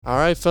All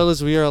right,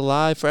 fellas, we are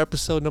live for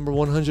episode number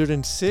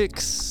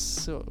 106.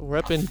 So we're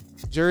repping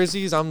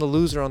jerseys. I'm the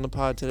loser on the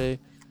pod today.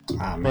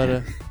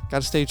 But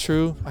got to stay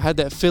true. I had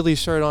that Philly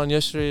shirt on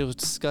yesterday. It was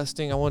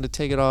disgusting. I wanted to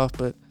take it off,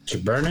 but did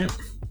you burn it?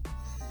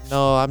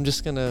 No, I'm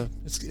just gonna.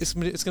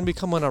 It's gonna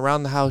become an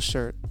around the house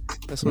shirt.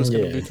 That's what it's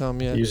gonna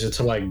become. Yeah. Use it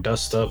to like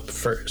dust up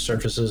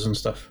surfaces and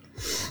stuff.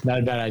 Not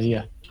a bad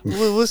idea.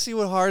 We'll see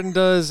what Harden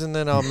does, and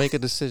then I'll make a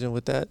decision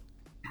with that.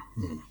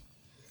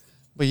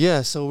 But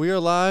yeah, so we are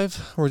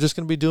live. We're just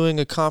going to be doing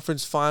a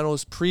conference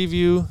finals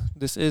preview.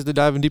 This is the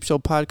Dive in Deep Show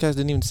podcast.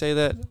 Didn't even say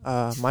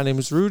that. My name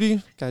is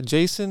Rudy. Got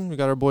Jason. We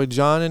got our boy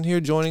John in here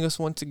joining us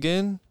once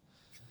again.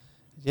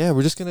 Yeah,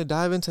 we're just going to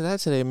dive into that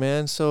today,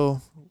 man.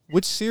 So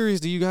which series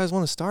do you guys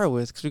want to start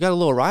with? Because we got a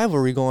little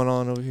rivalry going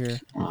on over here.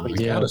 We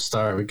got to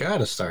start. We got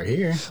to start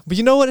here. But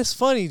you know what? It's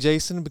funny,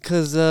 Jason,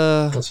 because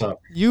what's up?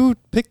 You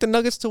picked the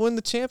Nuggets to win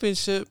the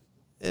championship,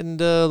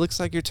 and looks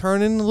like you're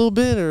turning a little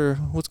bit, or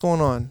what's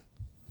going on?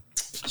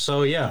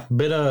 So yeah,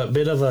 bit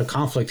of a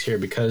conflict here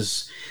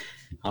because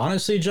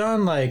honestly,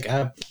 John, like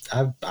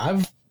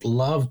I've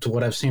loved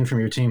what I've seen from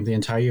your team the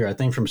entire year. I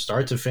think from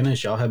start to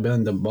finish, y'all have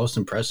been the most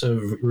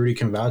impressive. Rudy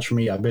can vouch for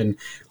me. I've been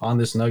on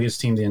this Nuggets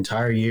team the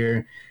entire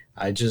year.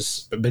 I've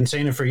been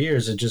saying it for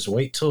years. And just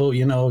wait till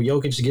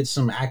Jokic gets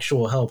some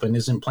actual help and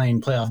isn't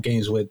playing playoff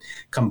games with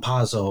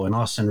Campazzo and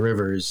Austin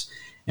Rivers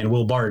and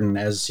Will Barton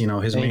as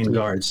his main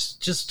guards.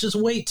 Just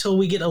wait till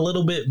we get a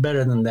little bit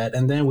better than that,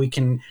 and then we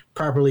can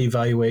properly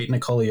evaluate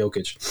Nikola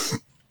Jokic.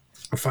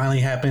 It finally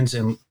happens,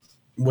 and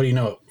what do you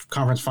know?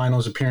 Conference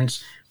finals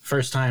appearance,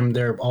 first time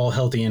they're all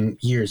healthy in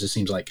years. It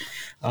seems like,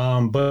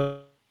 You're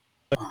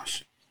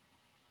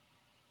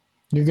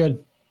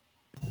good.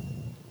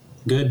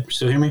 Good.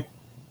 Still hear me?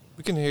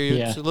 We can hear you.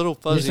 Yeah. It's a little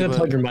You're fuzzy. just gonna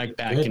plug your mic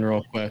back in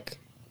real quick.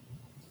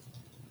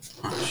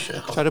 Oh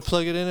shit! Try to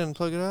plug it in and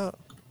plug it out.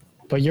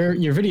 But your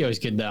video is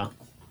good though,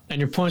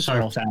 and your points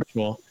are all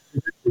factual.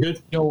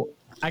 Good.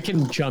 I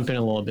can jump in a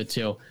little bit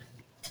too.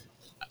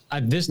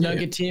 This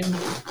Nugget team,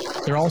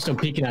 they're also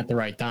peaking at the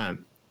right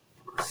time.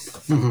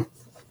 Mm-hmm.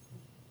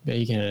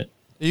 Yeah,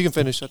 you can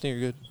finish. I think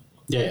you're good.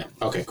 Yeah.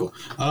 Okay. Cool.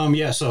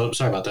 So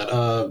sorry about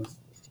that.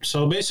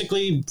 So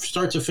basically,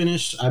 start to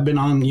finish, I've been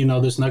on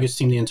this Nuggets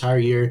team the entire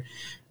year.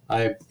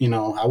 I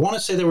want to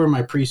say they were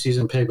my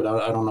preseason pick, but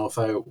I don't know if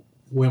I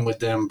went with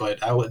them,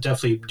 but I would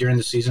definitely during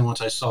the season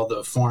once I saw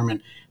the form and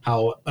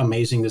how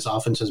amazing this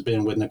offense has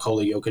been with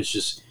Nikola Jokic,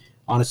 just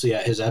honestly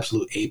at his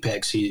absolute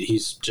apex,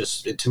 he's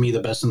just to me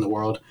the best in the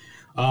world.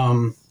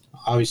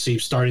 Obviously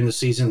starting the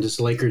season, this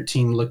Laker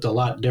team looked a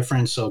lot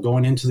different. So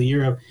going into the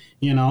year,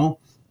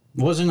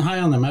 wasn't high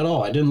on them at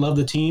all. I didn't love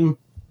the team.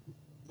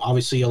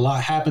 Obviously a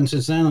lot happened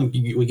since then.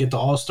 We get the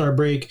All-Star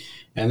break,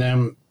 and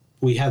then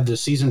we had the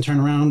season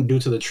turnaround due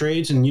to the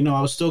trades, and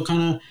I was still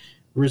kind of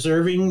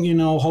reserving,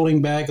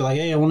 holding back, like,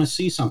 hey, I want to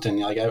see something.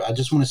 Like, I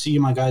just want to see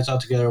my guys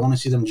out together. I want to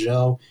see them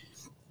gel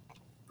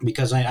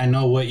because I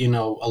know what, a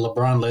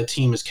LeBron-led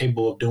team is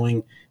capable of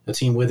doing. A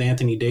team with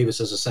Anthony Davis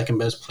as the second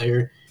best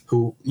player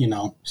who,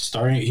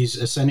 he's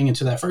ascending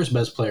into that first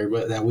best player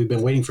that we've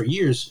been waiting for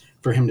years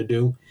for him to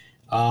do.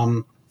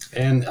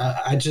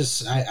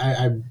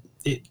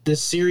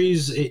 This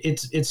series,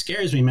 it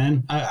scares me,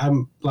 man.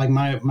 I'm like,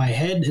 my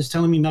head is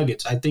telling me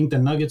Nuggets. I think the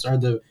Nuggets are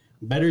the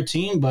better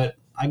team, but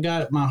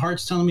my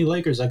heart's telling me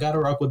Lakers. I got to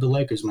rock with the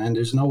Lakers, man.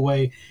 There's no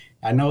way.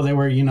 I know they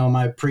were,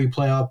 my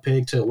pre-playoff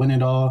pick to win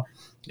it all.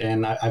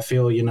 And I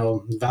feel,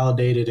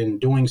 validated in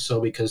doing so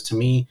because to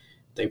me,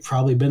 they've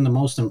probably been the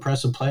most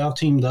impressive playoff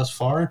team thus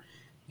far.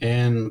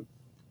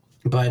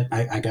 But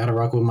I got to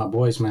rock with my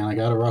boys, man. I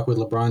got to rock with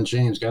LeBron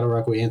James. Got to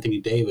rock with Anthony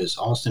Davis,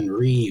 Austin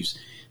Reeves.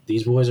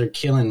 These boys are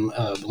killing.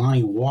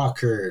 Lonnie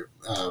Walker,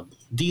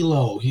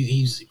 D'Lo.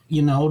 He's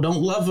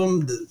don't love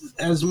him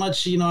as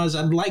much as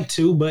I'd like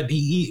to, but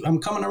I'm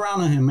coming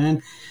around on him,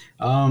 man.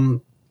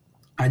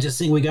 I just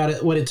think we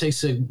got what it takes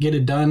to get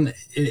it done.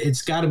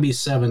 It's got to be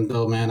 7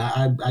 though, man.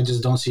 I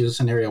just don't see a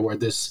scenario where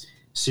this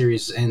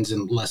series ends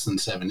in less than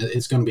 7.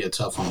 It's going to be a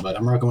tough one, but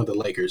I'm rocking with the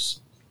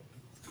Lakers.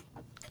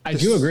 I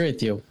do agree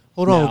with you.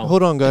 Hold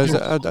on, guys.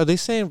 Are they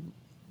saying?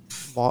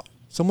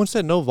 Someone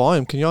said no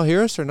volume. Can y'all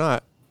hear us or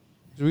not?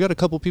 We got a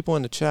couple people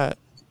in the chat.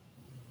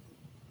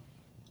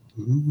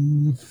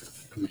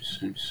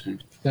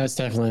 That's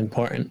definitely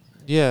important.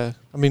 Yeah,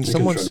 I mean,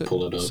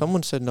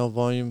 someone said no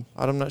volume.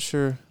 I'm not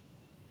sure,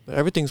 but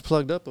everything's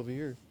plugged up over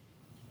here.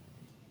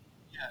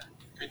 Yeah,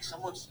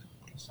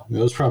 it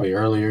was probably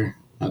earlier.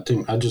 I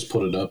think I just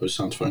pulled it up. It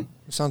sounds fine.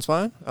 It sounds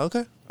fine?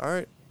 Okay. All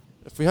right.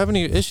 If we have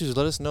any issues,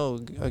 let us know.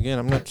 Again,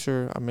 I'm not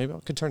sure. Maybe I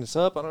could turn this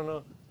up. I don't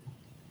know.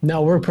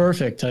 No, we're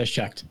perfect. I just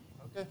checked.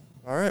 Okay.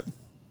 All right.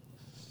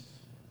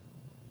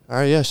 All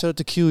right, yeah, shout out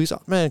to Q. Q's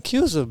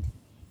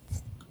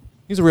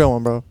he's a real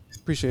one, bro.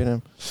 Appreciate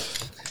him.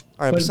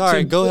 All right, but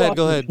sorry. Go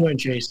ahead. Point,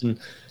 Jason.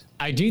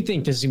 I do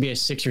think this is going to be a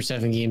 6 or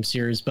 7 game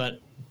series, but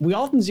we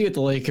often see with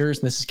the Lakers,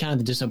 and this is kind of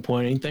the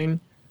disappointing thing,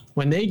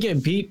 when they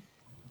get beat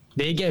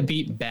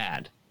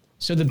bad.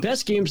 So the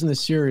best games in the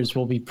series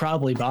will be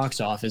probably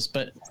box office,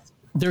 but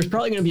there's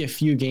probably going to be a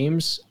few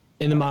games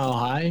in the Mile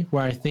High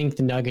where I think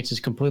the Nuggets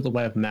just completely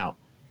wipe them out.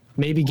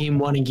 Maybe game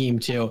 1 and game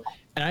 2.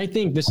 And I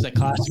think this is a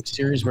classic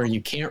series where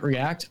you can't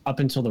react up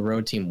until the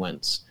road team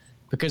wins,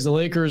 because the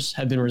Lakers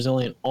have been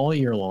resilient all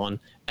year long.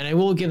 And I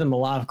will give them a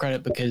lot of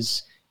credit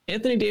because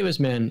Anthony Davis,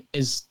 man,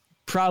 is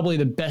probably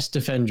the best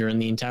defender in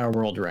the entire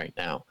world right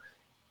now.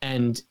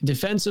 And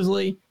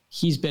defensively,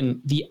 he's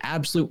been the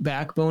absolute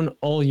backbone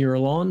all year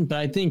long. But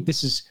I think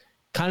this has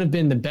kind of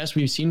been the best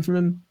we've seen from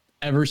him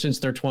ever since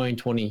their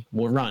 2020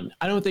 run.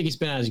 I don't think he's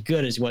been as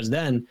good as he was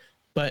then,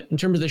 but in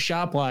terms of the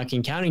shot block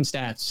and counting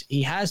stats,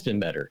 he has been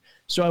better.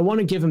 So I want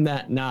to give him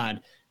that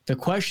nod. The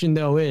question,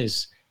 though,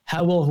 is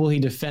how well will he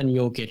defend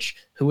Jokic,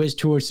 who is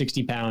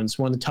 260 pounds,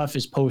 one of the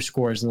toughest post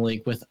scorers in the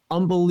league with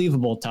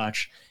unbelievable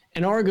touch,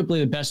 and arguably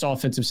the best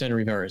offensive center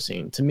we've ever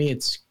seen. To me,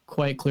 it's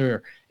quite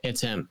clear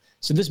it's him.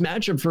 So this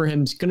matchup for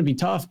him is going to be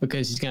tough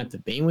because he's going to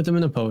have to bang with him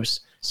in the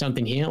post,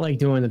 something he didn't like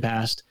doing in the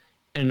past.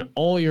 And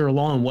all year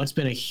long, what's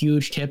been a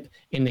huge tip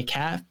in the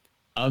cap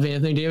of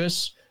Anthony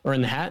Davis, or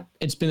in the hat,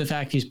 it's been the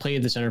fact he's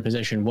played the center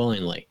position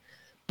willingly.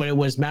 But it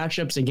was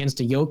matchups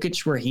against a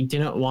Jokic where he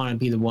didn't want to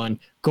be the one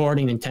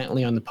guarding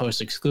intently on the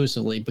post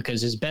exclusively,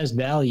 because his best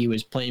value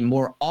is playing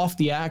more off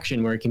the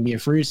action where it can be a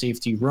free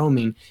safety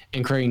roaming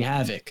and creating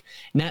havoc,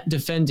 not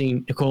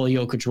defending Nikola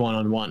Jokic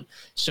one-on-one.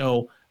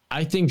 So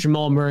I think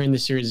Jamal Murray in the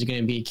series is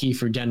going to be a key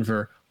for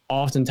Denver.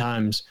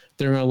 Oftentimes,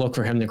 they're going to look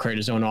for him to create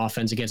his own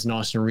offense against an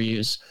Austin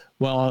Reeves.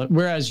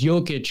 Whereas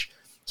Jokic,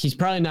 he's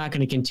probably not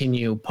going to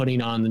continue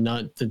putting on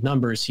the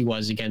numbers he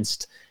was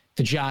against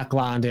the Jack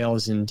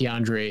Londales and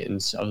DeAndre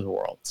Aytons of the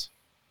world.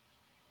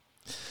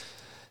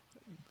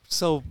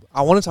 So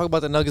I want to talk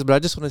about the Nuggets, but I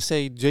just want to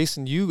say,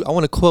 Jason, I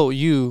want to quote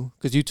you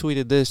because you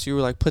tweeted this. You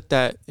were like, put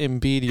that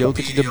Embiid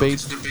Jokic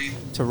debate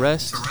to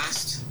rest.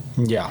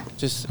 Yeah.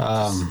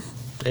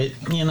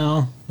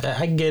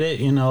 I get it.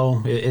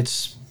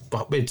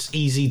 It's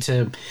easy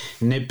to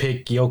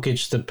nitpick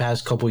Jokic the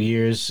past couple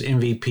years,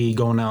 MVP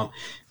going out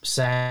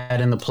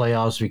sad in the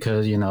playoffs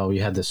because, you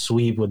had the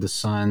sweep with the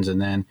Suns and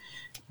then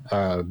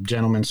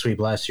gentleman sweep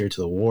last year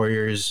to the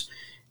Warriors.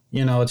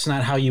 It's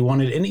not how you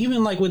wanted. And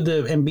even like with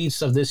the Embiid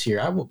stuff this year,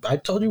 I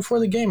told you before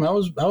the game, I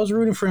was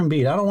rooting for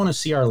Embiid. I don't want to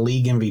see our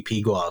league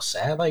MVP go out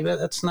sad like that.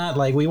 That's not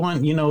like we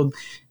want,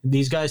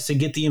 these guys to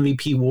get the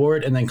MVP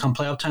award and then come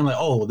playoff time like,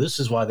 oh, this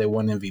is why they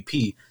won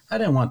MVP. I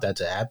didn't want that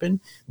to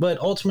happen. But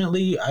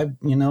ultimately, I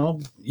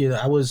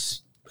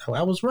was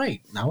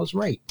right. I was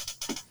right.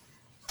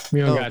 We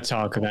don't got to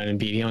talk about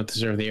Embiid. You don't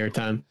deserve the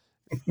airtime.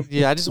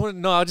 Yeah, I just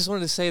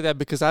wanted to say that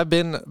because I've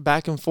been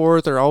back and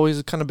forth or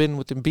always kind of been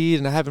with Embiid,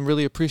 and I haven't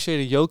really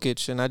appreciated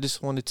Jokic, and I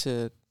just wanted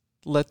to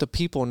let the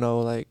people know,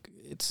 like,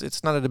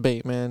 it's not a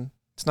debate, man.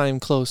 It's not even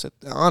close.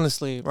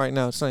 Honestly, right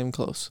now, it's not even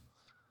close.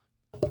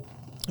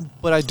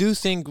 But I do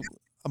think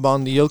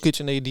about the Jokic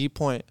and AD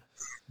point.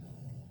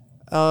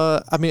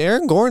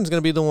 Aaron Gordon's going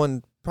to be the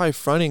one probably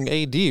fronting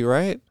AD,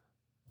 right?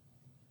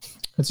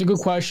 That's a good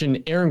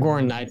question. Aaron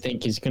Gordon, I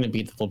think, is going to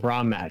be the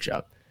LeBron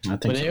matchup. I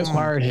think when they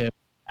acquired him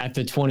at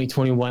the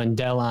 2021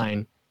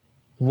 deadline,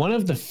 one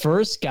of the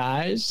first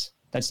guys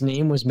that's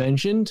name was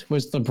mentioned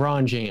was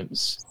LeBron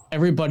James.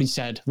 Everybody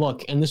said,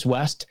 look, in this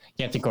West,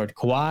 you have to guard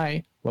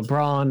Kawhi,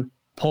 LeBron,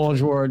 Paul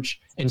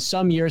George. In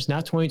some years,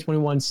 not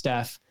 2021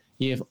 Steph,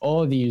 you have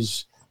all of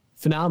these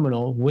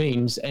phenomenal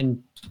wings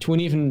and, to an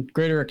even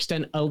greater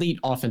extent, elite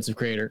offensive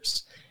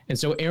creators. And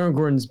so Aaron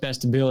Gordon's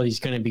best ability is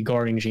going to be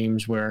guarding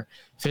James, where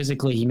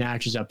physically he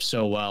matches up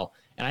so well.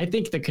 And I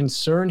think the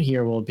concern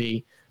here will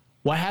be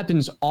what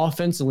happens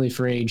offensively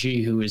for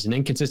AG, who is an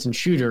inconsistent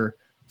shooter,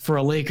 for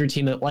a Laker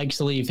team that likes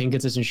to leave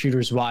inconsistent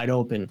shooters wide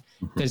open.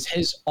 Does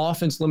his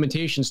offense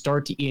limitations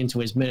start to eat into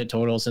his minute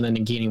totals and then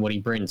negating what he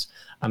brings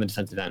on the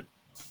defensive end?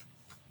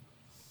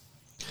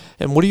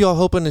 And what are y'all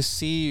hoping to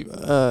see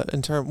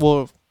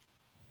for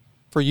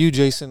you,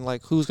 Jason,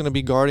 like who's going to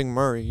be guarding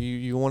Murray?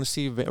 You want to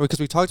see, because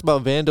we talked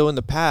about Vando in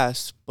the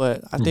past,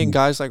 but I think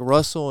guys like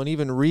Russell and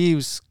even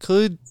Reeves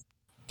could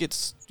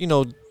get,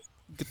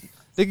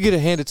 they could get it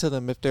handed to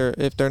them if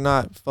they're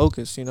not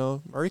focused.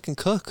 Murray can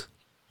cook.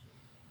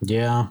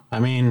 Yeah,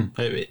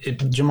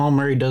 Jamal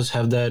Murray does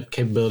have that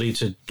capability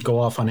to go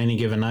off on any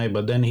given night,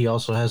 but then he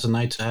also has a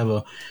night to have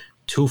a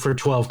 2 for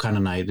 12 kind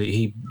of night.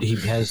 He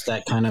has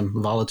that kind of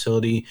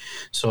volatility.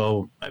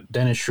 So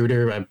Dennis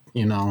Schroeder,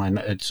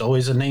 it's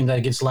always a name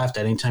that gets laughed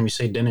at anytime you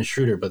say Dennis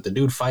Schroeder, but the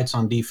dude fights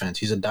on defense.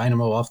 He's a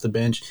dynamo off the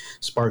bench,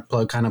 spark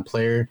plug kind of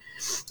player,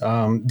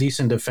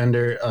 decent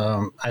defender.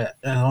 I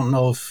don't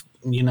know if,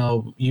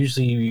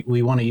 usually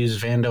we want to use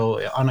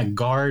Vando on a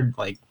guard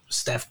like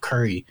Steph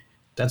Curry.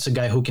 That's a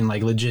guy who can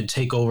legit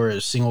take over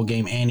a single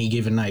game any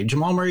given night.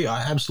 Jamal Murray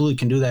absolutely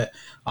can do that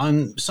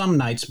on some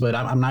nights, but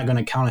I'm not going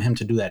to count on him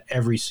to do that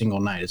every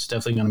single night. It's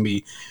definitely going to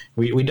be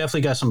we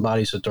definitely got some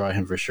bodies to throw at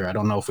him for sure. I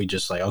don't know if we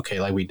just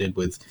like we did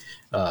with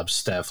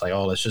Steph,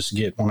 let's just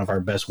get one of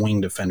our best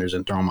wing defenders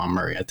and throw him on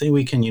Murray. I think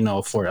we can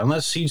afford it.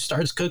 Unless he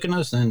starts cooking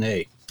us, then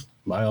hey,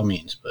 by all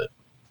means. But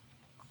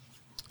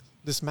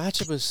this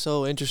matchup is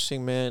so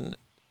interesting, man.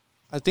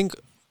 I think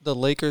the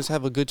Lakers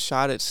have a good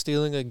shot at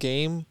stealing a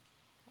game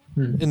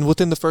and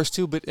within the first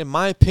two. But in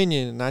my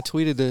opinion, and I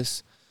tweeted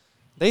this,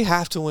 they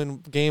have to win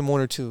game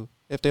 1 or 2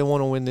 if they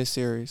want to win this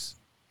series.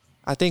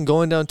 I think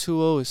going down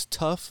 2-0 is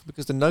tough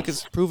because the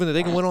Nuggets have proven that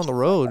they can win on the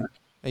road.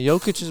 And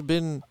Jokic has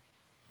been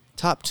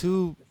top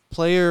 2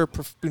 player,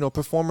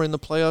 performer in the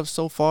playoffs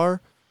so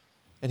far,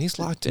 and he's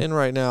locked in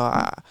right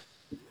now.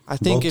 I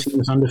think both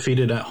teams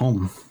undefeated at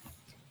home.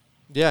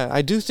 Yeah,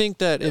 I do think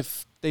that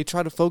if they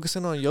try to focus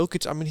in on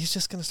Jokic, I mean, he's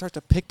just going to start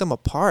to pick them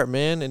apart,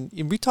 man. And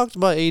we talked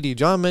about AD.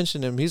 John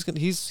mentioned him.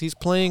 He's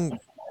playing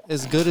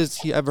as good as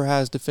he ever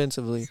has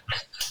defensively.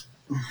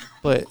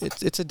 But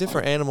it's a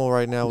different animal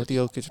right now with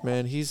Jokic,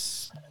 man.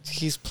 He's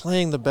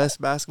playing the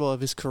best basketball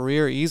of his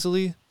career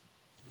easily.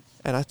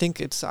 And I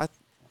think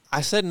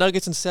I said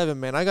Nuggets in 7,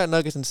 man. I got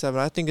Nuggets in 7.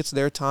 I think it's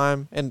their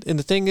time. And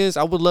the thing is,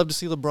 I would love to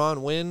see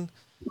LeBron win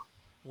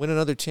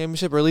another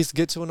championship or at least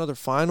get to another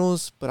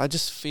finals. But I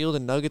just feel the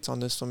Nuggets on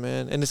this one,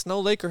 man. And it's no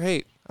Laker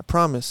hate. I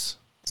promise.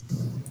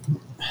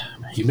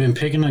 You've been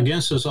picking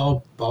against us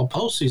all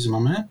postseason, my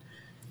man.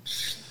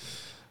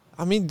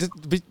 I mean,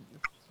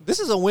 this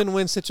is a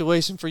win-win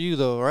situation for you,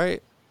 though,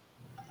 right?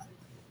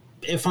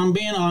 If I'm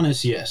being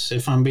honest, yes.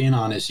 It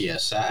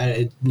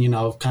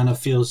kind of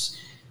feels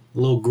a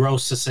little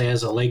gross to say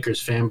as a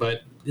Lakers fan,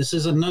 but this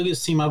is a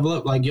Nuggets team I've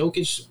loved. Like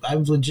Jokic,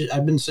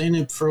 I've been saying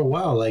it for a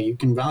while. Like, you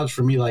can vouch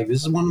for me. Like,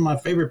 this is one of my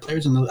favorite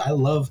players, and I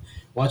love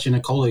watching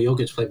Nikola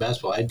Jokic play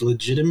basketball. I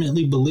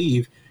legitimately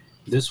believe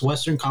this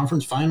Western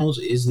Conference Finals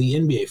is the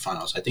NBA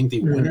Finals. I think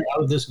the winner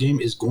out of this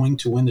game is going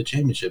to win the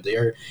championship. They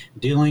are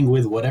dealing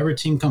with whatever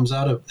team comes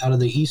out of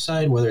the East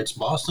side, whether it's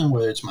Boston,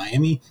 whether it's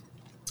Miami.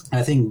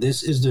 I think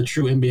this is the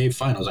true NBA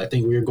Finals. I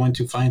think we are going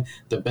to find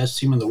the best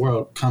team in the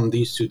world come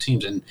these two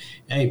teams. And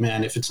hey,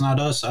 man, if it's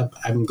not us,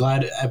 I'm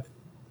glad.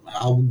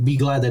 I'll be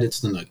glad that it's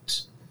the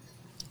Nuggets.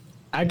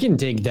 I can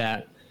dig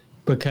that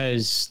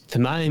because the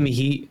Miami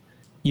Heat,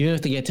 even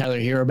if they get Tyler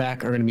Hero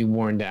back, are going to be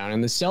worn down.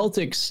 And the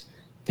Celtics,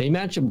 they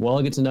match up well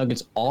against the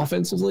Nuggets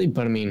offensively,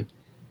 but I mean,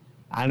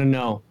 I don't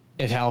know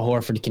if Al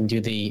Horford can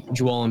do the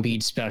Joel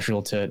Embiid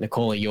special to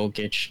Nikola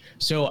Jokic.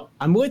 So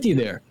I'm with you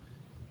there.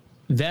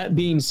 That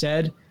being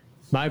said,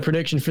 my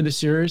prediction for the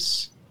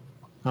series,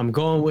 I'm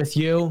going with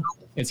you.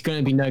 It's going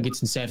to be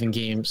Nuggets in 7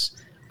 games.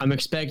 I'm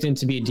expecting it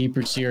to be a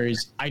deeper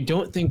series. I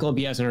don't think it'll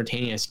be as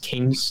entertaining as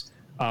Kings.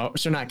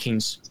 Not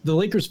Kings. The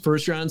Lakers'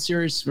 first round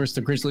series versus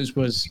the Grizzlies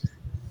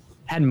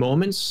had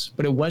moments,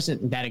 but it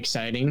wasn't that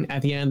exciting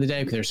at the end of the day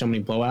because there's so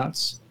many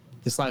blowouts.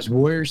 This last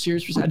Warriors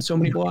series had so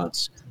many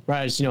blowouts.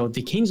 Whereas,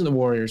 the Kings and the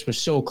Warriors was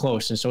so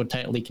close and so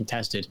tightly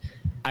contested.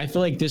 I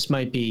feel like this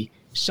might be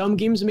some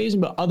games amazing,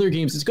 but other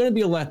games, it's going to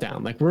be a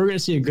letdown. Like, we're going to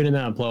see a good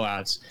amount of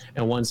blowouts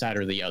on one side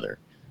or the other.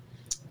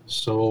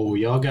 So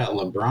y'all got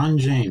LeBron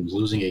James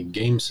losing a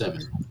Game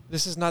 7.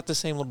 This is not the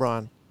same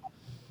LeBron.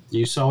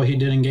 You saw what he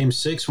did in Game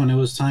 6 when it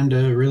was time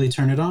to really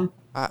turn it on?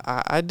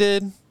 I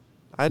did.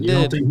 You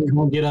don't think he's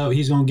going to get up?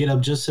 He's going to get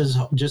up just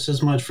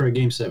as much for a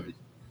Game 7.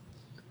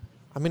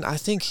 I mean, I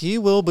think he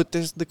will, but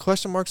there's the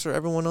question marks for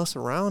everyone else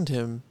around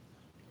him.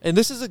 And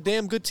this is a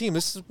damn good team.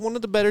 This is one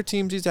of the better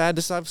teams he's had.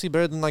 This is obviously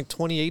better than like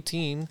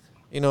 2018,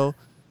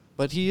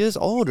 but he is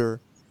older.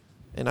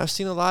 And I've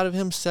seen a lot of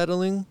him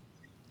settling.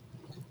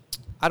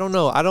 I don't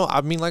know.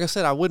 I mean, like I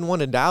said, I wouldn't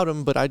want to doubt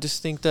him, but I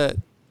just think that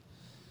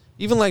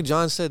even like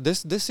John said, this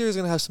series is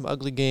going to have some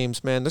ugly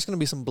games, man. There's going to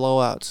be some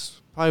blowouts.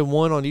 Probably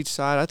one on each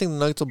side. I think the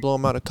Nuggets will blow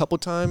them out a couple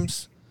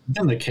times.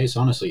 In the case,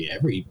 honestly,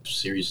 every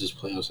series is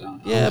playoffs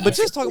out. Yeah, but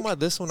just talking about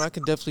this one, I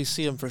can definitely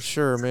see him for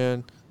sure,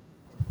 man.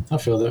 I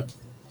feel that.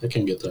 I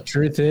can get that.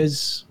 Truth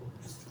is,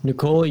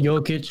 Nikola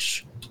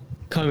Jokic,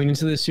 coming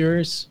into the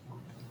series,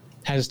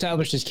 has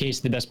established his case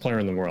as the best player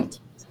in the world.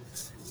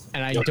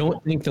 And I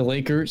don't think the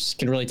Lakers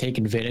can really take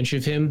advantage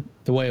of him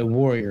the way the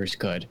Warriors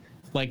could.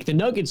 Like, the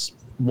Nuggets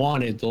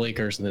wanted the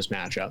Lakers in this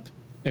matchup.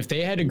 If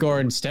they had to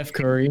guard Steph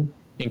Curry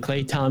and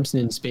Klay Thompson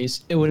in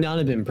space, it would not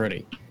have been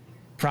pretty.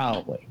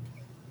 Probably.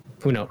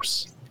 Who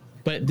knows?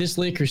 But this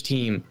Lakers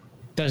team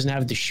doesn't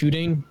have the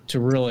shooting to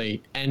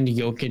really end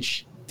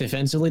Jokic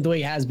defensively the way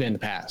he has been in the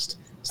past.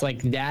 It's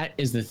like that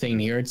is the thing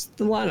here. It's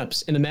the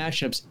lineups and the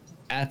matchups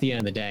at the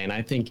end of the day. And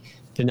I think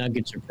the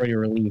Nuggets are pretty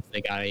relieved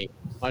they got a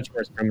much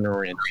worse perimeter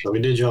orientation. So we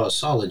did y'all a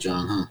solid,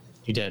 John, huh?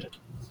 You did.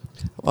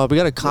 We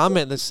got a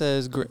comment that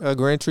says, Gran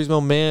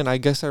Turismo, man, I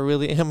guess I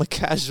really am a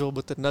casual,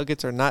 but the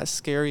Nuggets are not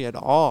scary at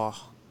all.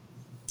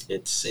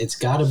 It's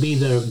got to be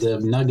the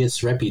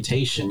Nuggets'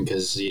 reputation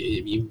because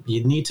you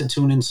need to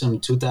tune in some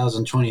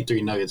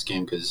 2023 Nuggets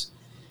game because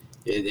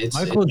it's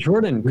Michael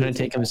Jordan couldn't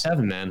take him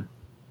 7, man.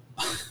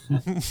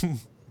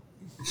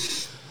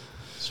 It's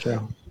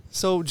true.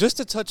 So just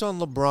to touch on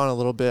LeBron a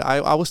little bit,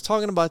 I was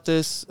talking about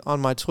this on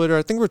my Twitter.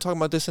 I think we were talking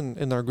about this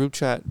in our group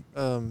chat,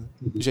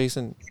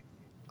 Jason.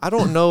 I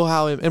don't know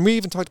how, and we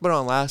even talked about it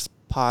on last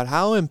pod,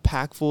 how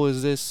impactful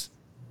is this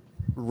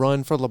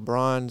run for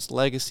LeBron's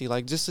legacy?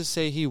 Like, just to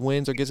say he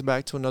wins or gets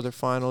back to another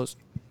finals,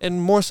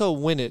 and more so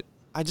win it.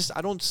 I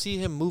don't see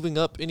him moving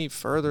up any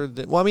further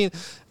than, well, I mean,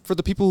 for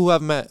the people who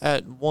have met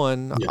at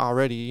 1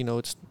 already,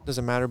 it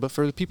doesn't matter. But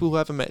for the people who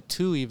haven't met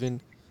 2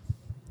 even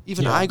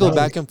Even I go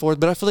back and forth,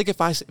 but I feel like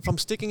if I'm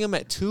sticking him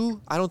at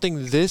 2, I don't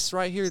think this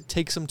right here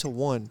takes him to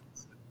 1,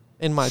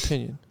 in my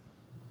opinion.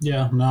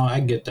 Yeah, no, I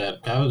get that.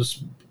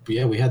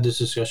 We had this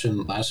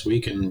discussion last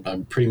week, and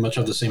I'm pretty much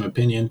of the same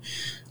opinion.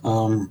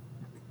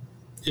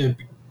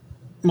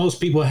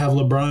 Most people have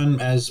LeBron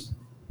as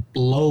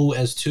low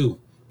as 2.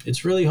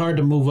 It's really hard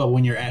to move up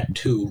when you're at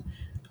 2,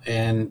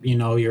 and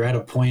you're at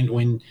a point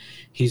when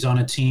he's on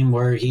a team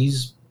where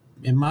he's,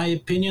 in my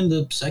opinion,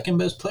 the second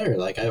best player.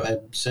 Like I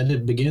said at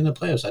the beginning of the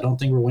playoffs, I don't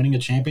think we're winning a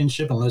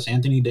championship unless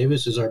Anthony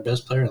Davis is our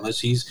best player, unless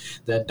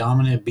he's that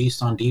dominant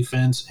beast on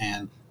defense.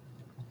 And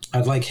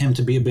I'd like him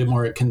to be a bit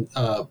more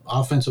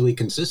offensively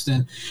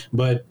consistent,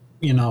 but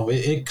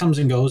it comes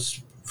and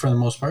goes for the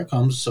most part.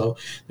 So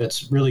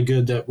that's really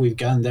good that we've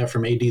gotten that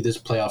from AD this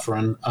playoff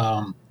run.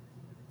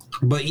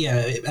 But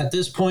yeah, at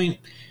this point,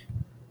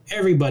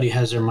 everybody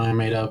has their mind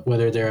made up,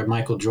 whether they're a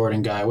Michael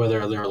Jordan guy,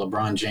 whether they're a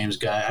LeBron James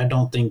guy. I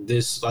don't think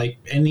this, like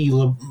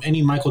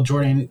any Michael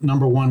Jordan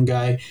number 1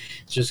 guy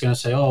is just going to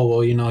say, oh,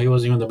 well, he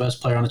wasn't even the best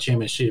player on the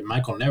championship.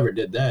 Michael never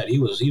did that. He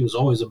was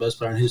always the best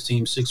player on his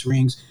team, 6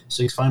 rings,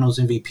 6 finals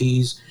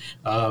MVPs.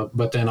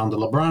 But then on the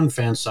LeBron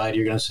fan side,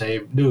 you're going to say,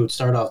 dude,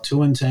 start off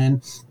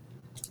 2-10.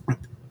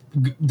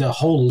 The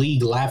whole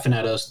league laughing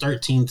at us,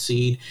 13th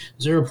seed,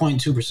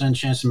 0.2%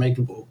 chance to make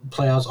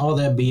playoffs, all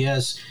that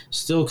BS,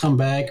 still come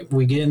back.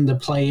 We get in the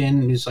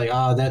play-in. It's like,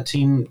 that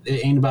team,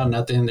 it ain't about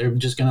nothing. They're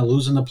just going to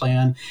lose in the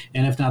play-in,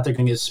 and if not, they're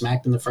going to get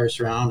smacked in the first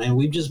round. And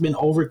we've just been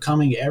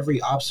overcoming every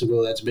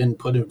obstacle that's been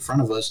put in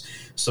front of us.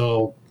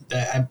 So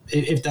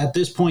if at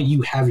this point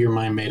you have your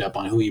mind made up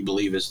on who you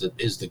believe is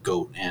the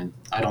GOAT, and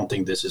I don't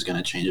think this is going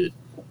to change it.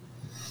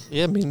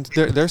 Yeah, I mean,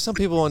 there's some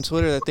people on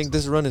Twitter that think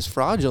this run is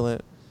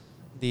fraudulent.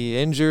 The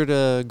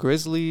injured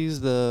Grizzlies,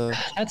 the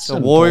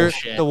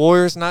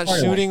Warriors not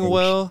shooting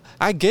well.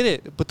 I get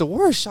it, but the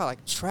Warriors shot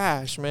like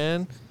trash,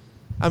 man.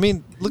 I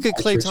mean, look at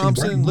Klay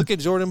Thompson, look at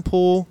Jordan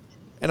Poole,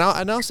 and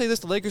I'll say this: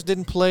 the Lakers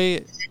didn't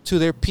play to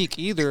their peak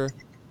either.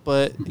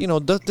 But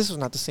this was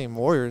not the same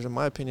Warriors, in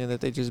my opinion, that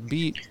they just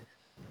beat.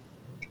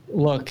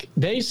 Look,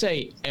 they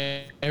say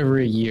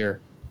every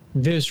year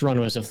this run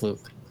was a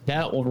fluke.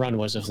 That run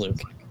was a fluke.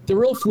 The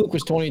real fluke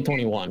was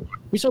 2021.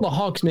 We saw the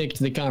Hawks make it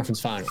to the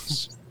conference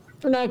finals.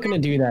 We're not going to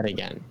do that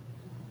again.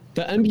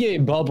 The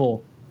NBA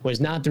bubble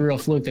was not the real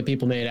fluke that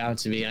people made it out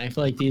to be. And I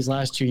feel like these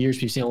last 2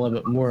 years, we've seen a little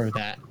bit more of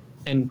that.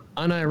 And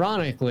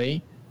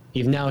unironically,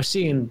 you've now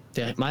seen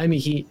the Miami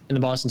Heat and the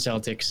Boston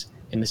Celtics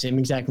in the same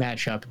exact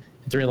matchup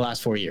in 3 of the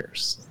last 4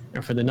 years.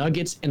 And for the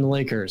Nuggets and the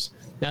Lakers,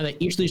 now that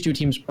each of these 2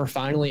 teams are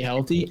finally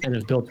healthy and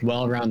have built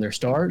well around their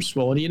stars,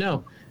 well, what do you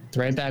know?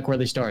 They're right back where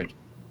they started.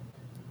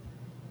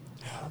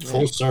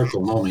 Full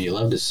circle moment. You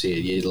love to see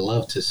it. You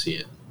love to see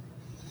it.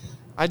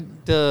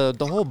 The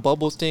whole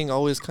bubble thing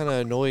always kind of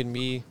annoyed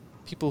me.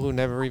 People who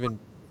never even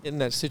in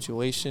that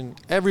situation.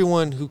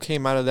 Everyone who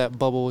came out of that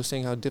bubble was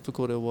saying how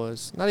difficult it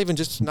was. Not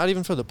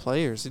even for the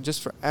players,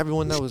 just for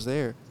everyone that was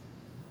there.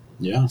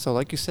 Yeah. So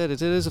like you said,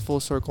 it is a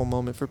full circle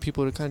moment for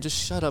people to kind of just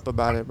shut up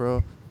about it,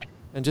 bro,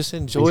 and just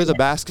enjoy the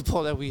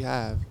basketball that we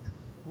have.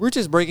 We're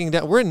just breaking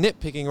down. We're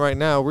nitpicking right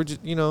now. We're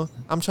just,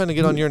 I'm trying to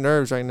get on your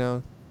nerves right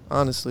now,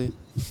 honestly.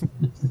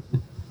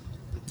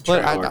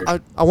 But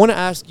I want to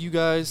ask you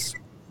guys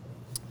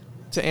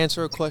to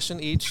answer a question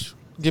each.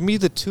 Give me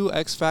the 2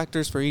 X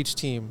factors for each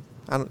team.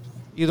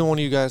 Either one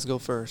of you guys go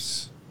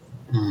first.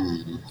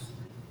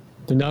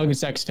 The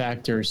Nuggets X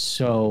factor is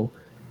so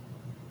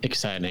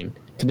exciting.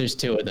 There's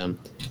 2 of them.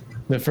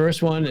 The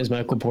first one is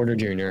Michael Porter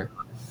Jr.,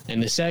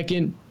 and the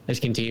second is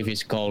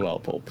Kentavious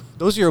Caldwell-Pope.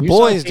 Those are your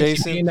boys,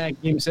 Jason. In that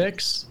Game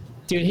 6,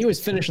 dude, he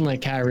was finishing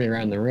like Kyrie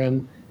around the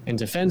rim. And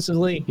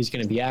defensively, he's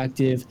going to be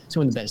active. He's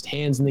one of the best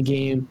hands in the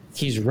game.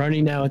 He's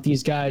running now with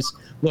these guys.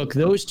 Look,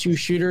 those 2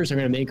 shooters are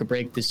going to make or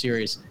break the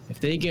series. If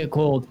they get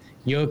cold,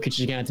 Jokic is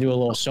going to have to do a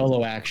little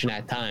solo action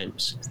at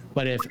times.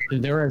 But if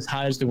they're as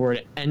hot as they were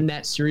to end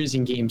that series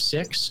in Game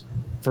 6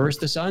 versus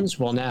the Suns,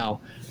 well,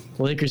 now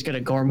the Lakers got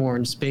to guard more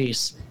in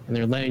space, and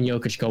they're letting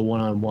Jokic go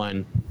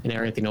one-on-one, and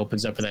everything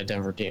opens up for that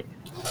Denver team.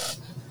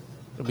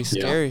 It'll be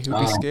scary. It'll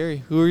be scary.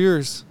 Who are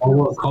yours?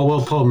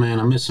 Caldwell Pope, man.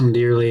 I miss him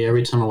dearly.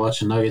 Every time I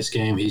watch a Nuggets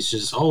game, he's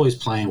just always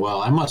playing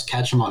well. I must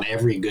catch him on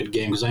every good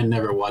game because I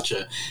never watch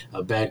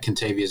a bad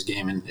Kentavious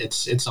game, and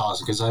it's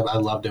awesome because I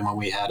loved him when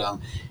we had him.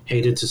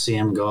 Hated to see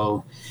him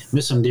go.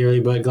 Miss him dearly,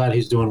 but glad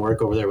he's doing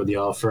work over there with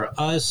y'all. For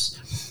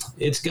us,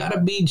 it's got to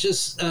be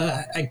just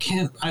I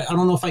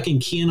don't know if I can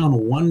key in on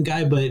one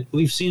guy, but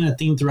we've seen a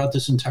theme throughout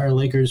this entire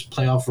Lakers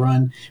playoff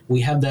run.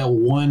 We have that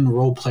one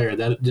role player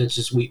that's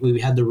just we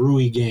had the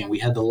Rui game, we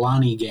had the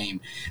Lonnie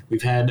game,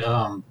 we've had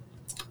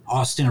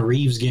Austin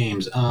Reeves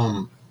games.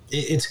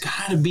 It's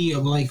got to be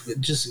like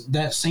just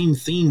that same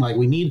theme. Like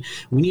we need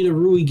a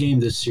Rui game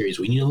this series.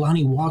 We need a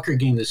Lonnie Walker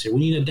game this year. We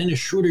need a Dennis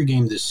Schroeder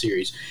game this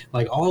series.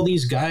 Like all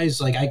these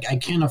guys, like I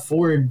can't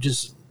afford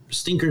just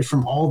stinkers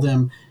from all of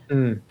them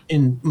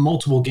in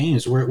multiple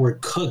games. We're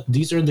cooked.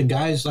 These are the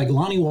guys like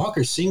Lonnie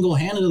Walker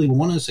single-handedly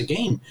won us a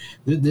game.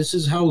 This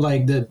is how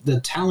like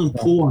the talent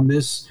pool on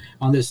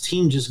this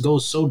team just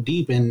goes so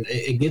deep, and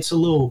it gets a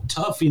little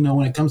tough,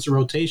 when it comes to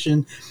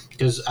rotation,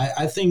 because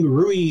I think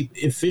Rui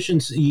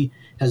efficiency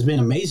has been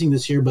amazing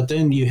this year, but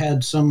then you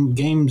had some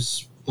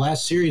games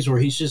last series where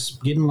he's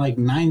just getting like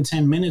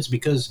 9-10 minutes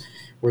because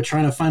we're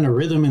trying to find a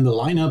rhythm in the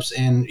lineups,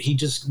 and he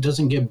just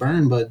doesn't get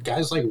burned. But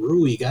guys like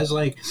Rui, guys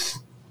like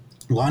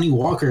Lonnie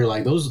Walker,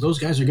 like those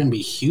guys are going to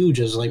be huge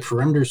as like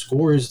perimeter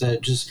scorers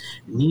that just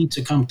need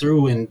to come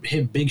through and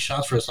hit big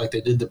shots for us like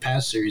they did the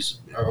past series,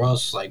 or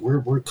else like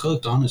we're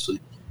cooked, honestly.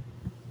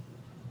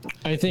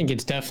 I think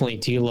it's definitely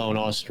D'Lo and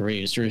Austin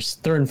Reeves. They're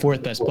third and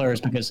fourth best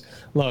players because,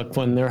 look,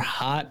 when they're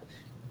hot,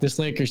 this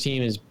Lakers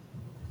team is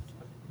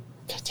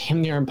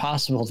damn near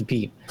impossible to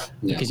beat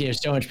because you have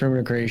so much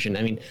perimeter creation.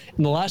 I mean,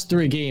 in the last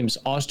 3 games,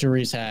 Austin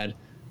Reeves had,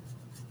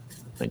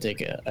 let me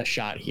take a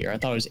shot here. I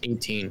thought it was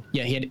 18.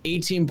 Yeah, he had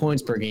 18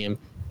 points per game.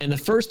 In the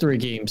first 3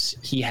 games,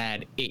 he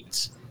had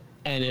 8.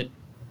 And it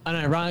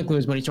unironically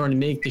was when he started to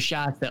make the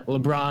shots that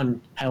LeBron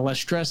had less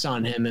stress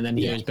on him, and then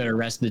he was better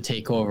rested to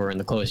take over in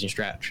the closing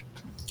stretch.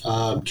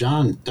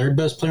 John, third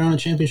best player on a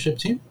championship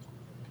team?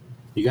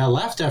 You got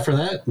laughed at for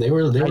that. They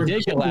were I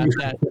did get laughed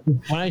at.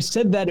 When I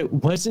said that, it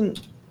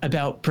wasn't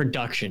about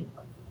production,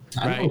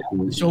 right?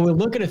 So we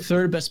look at a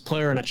third best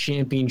player on a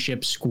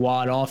championship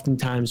squad.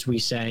 Oftentimes we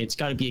say it's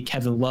got to be a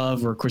Kevin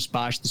Love or Chris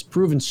Bosh, this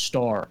proven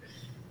star.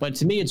 But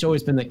to me, it's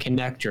always been the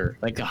connector,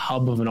 like the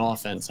hub of an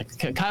offense,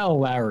 like Kyle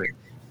Lowry.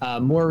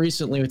 More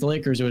recently with the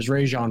Lakers, it was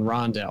Rajon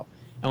Rondo.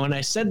 And when I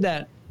said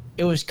that,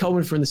 it was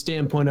coming from the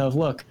standpoint of,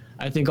 look,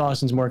 I think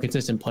Austin's a more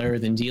consistent player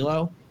than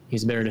D'Lo.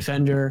 He's a better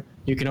defender.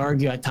 You can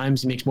argue at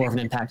times he makes more of an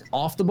impact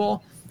off the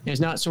ball. And he's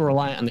not so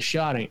reliant on the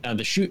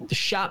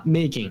shot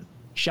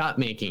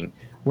making.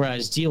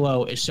 Whereas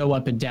D'Lo is so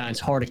up and down, it's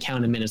hard to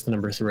count him in as the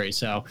number 3.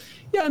 So,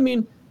 yeah, I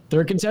mean,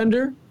 third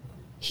contender.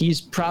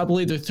 He's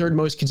probably the third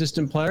most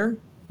consistent player.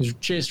 He's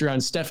chased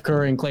around Steph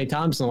Curry and Klay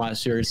Thompson the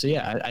last series. So,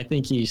 yeah, I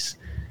think he's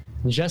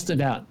just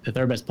about the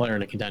third best player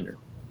in a contender.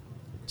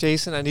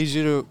 Jason, I need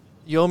you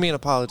owe me an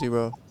apology,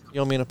 bro.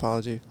 You owe me an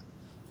apology.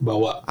 But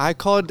what? I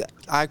called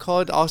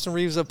Austin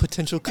Reeves a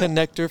potential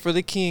connector for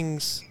the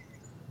Kings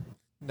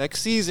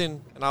next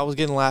season, and I was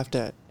getting laughed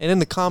at. And in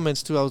the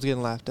comments too, I was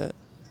getting laughed at.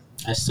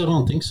 I still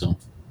don't think so.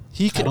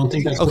 I don't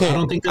think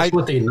that's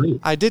what they need.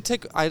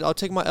 I'll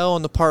take my L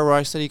on the part where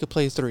I said he could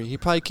play 3. He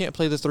probably can't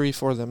play the 3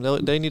 for them.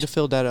 They need to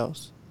fill that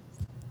else.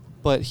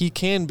 But he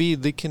can be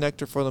the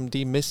connector for them,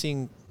 the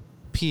missing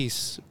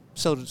piece,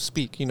 so to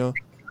speak,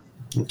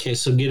 Okay,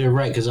 so get it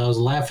right, because I was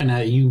laughing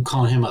at you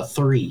calling him a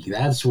 3.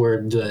 That's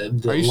where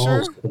the Are you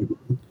sure?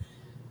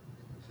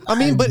 I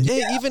mean, but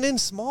even in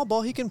small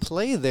ball, he can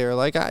play there.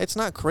 Like, it's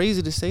not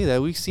crazy to say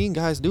that. We've seen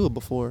guys do it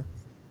before.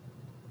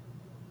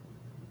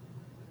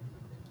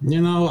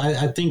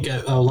 I think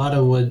a lot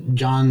of what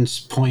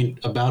John's point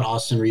about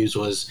Austin Reeves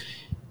was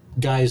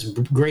guys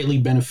greatly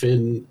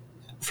benefiting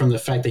from the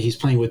fact that he's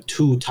playing with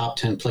 2 top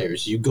 10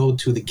 players. You go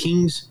to the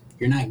Kings,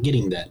 you're not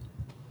getting that.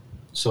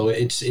 So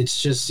it's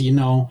just,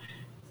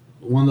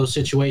 one of those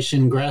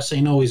situations, grass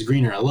ain't always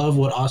greener. I love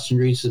what Austin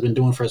Reeves has been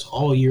doing for us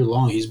all year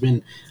long. He's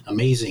been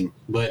amazing.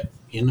 But,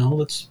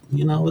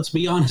 let's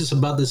be honest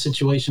about the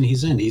situation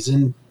he's in. He's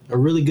in a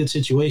really good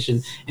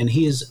situation, and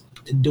he is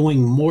doing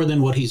more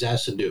than what he's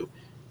asked to do.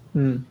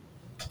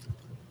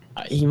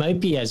 He might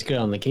be as good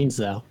on the Kings,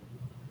 though.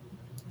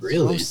 Really?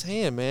 That's what I'm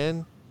saying,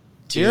 man.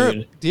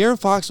 De'Aaron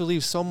Fox will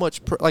leave so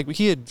much,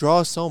 he'd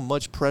draw so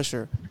much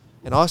pressure,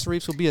 and Austin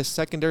Reeves will be a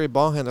secondary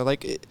ball handler.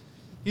 Like,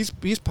 he's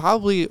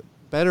probably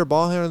better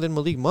ball handler than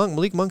Malik Monk.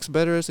 Malik Monk's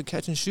better as a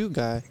catch and shoot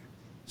guy.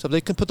 So if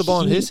they can put the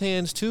ball in his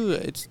hands too,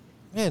 that's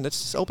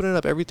just opening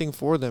up everything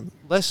for them.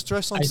 Less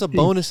stress on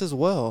Sabonis as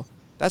well.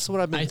 That's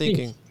what I've been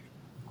thinking.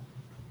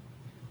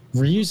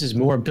 Reeves is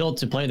more built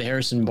to play the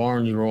Harrison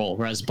Barnes role,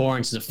 whereas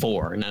Barnes is a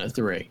 4 and not a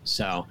 3.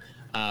 So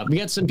we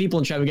got some people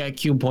in chat. We got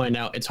Q pointing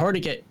out it's hard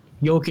to get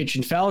Jokic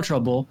in foul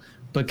trouble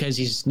because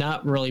he's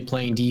not really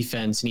playing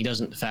defense and he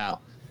doesn't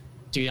foul.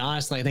 Dude,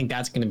 honestly, I think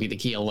that's going to be the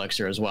key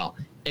elixir as well.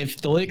 If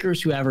the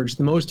Lakers, who average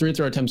the most free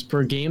throw attempts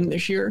per game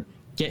this year,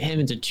 get him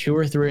into 2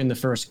 or 3 in the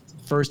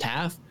first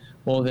half,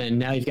 well, then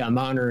now you've got to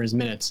monitor his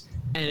minutes.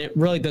 And it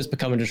really does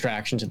become a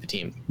distraction to the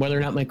team. Whether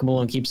or not Michael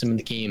Malone keeps him in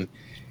the game,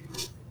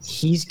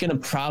 he's going to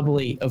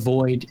probably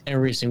avoid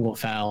every single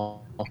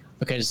foul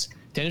because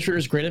Dennis Schroeder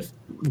is great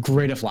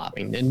at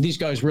flopping. And these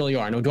guys really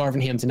are. No,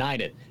 Darvin Ham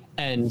denied it.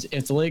 And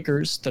if the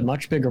Lakers, the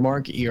much bigger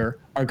market here,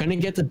 are going to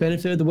get the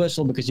benefit of the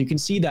whistle because you can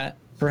see that,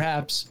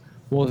 perhaps,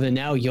 well, then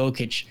now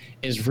Jokic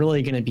is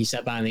really going to be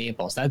set behind the 8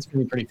 balls. That's going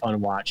to be pretty fun to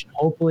watch.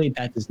 Hopefully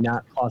that does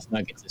not cost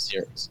Nuggets this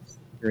series.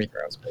 Free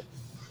throws, but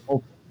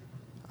hopefully.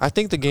 I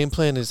think the game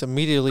plan is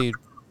immediately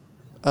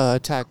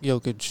attack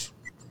Jokic.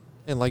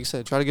 And like you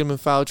said, try to get him in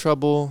foul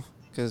trouble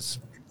because,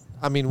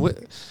 I mean,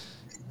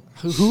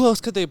 who else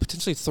could they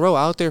potentially throw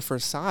out there for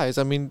size?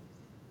 I mean,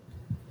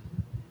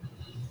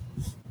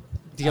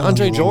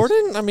 DeAndre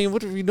Jordan? I mean,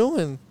 what are we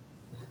doing?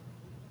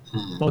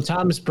 Well,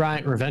 Thomas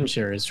Bryant revenge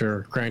series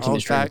for granting Oh, the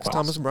stream facts.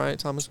 clause.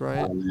 Thomas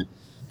Bryant. He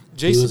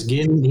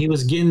Jason,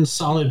 was getting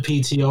solid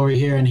PT over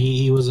here, and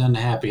he was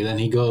unhappy. Then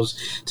he goes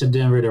to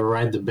Denver to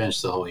ride the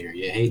bench the whole year.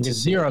 You hate to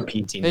see Zero it.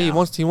 PT now. hey, he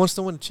wants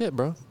to win a chip,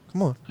 bro.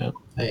 Come on.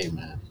 Hey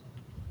man,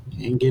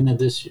 he ain't getting it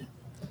this year.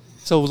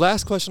 So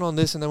last question on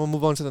this, and then we'll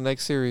move on to the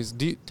next series.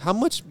 How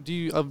much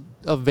of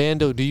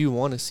Vando do you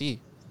want to see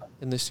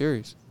in this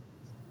series?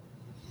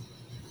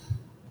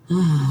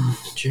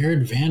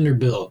 Jared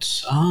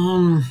Vanderbilt.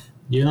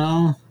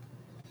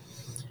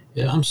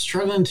 Yeah, I'm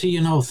struggling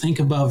to, think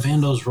about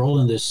Vando's role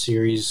in this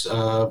series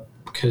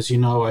because,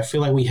 I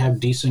feel like we have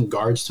decent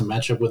guards to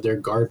match up with their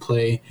guard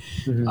play.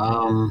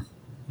 Mhm.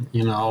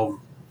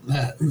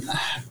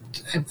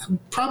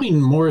 Probably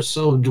more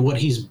so what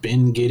he's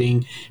been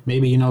getting.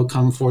 Maybe,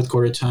 come fourth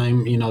quarter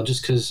time,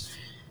 just because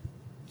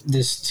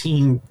this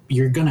team,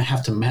 you're going to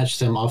have to match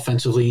them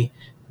offensively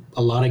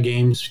a lot of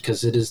games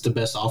because it is the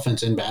best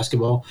offense in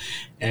basketball.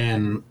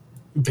 And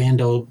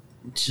Vando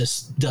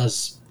just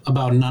does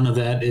about none of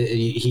that.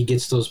 He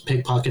gets those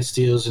pickpocket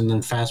steals and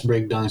then fast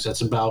break dunks.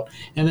 That's about,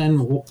 and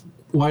then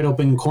wide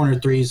open corner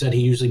threes that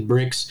he usually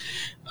bricks.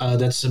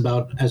 That's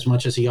about as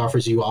much as he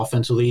offers you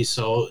offensively.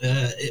 So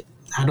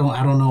I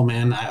don't know,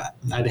 man.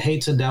 I'd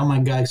hate to down my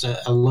guy because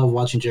I love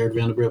watching Jared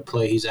Vanderbilt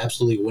play. He's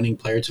absolutely a winning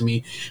player to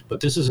me.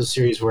 But this is a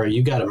series where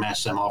you got to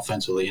match them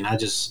offensively, and I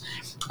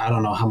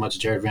don't know how much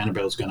Jared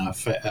Vanderbilt is going to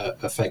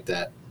affect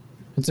that.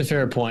 That's a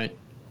fair point.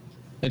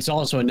 It's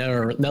also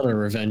another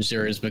revenge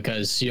series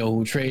because,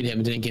 who traded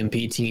him didn't give him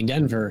PT in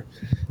Denver,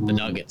 the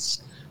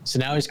Nuggets. So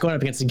now he's going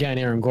up against a guy,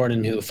 Aaron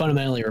Gordon, who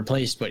fundamentally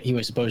replaced what he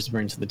was supposed to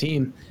bring to the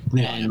team.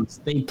 Yeah. And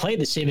they play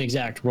the same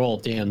exact role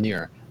damn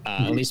near.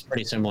 At least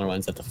pretty similar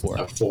ones at the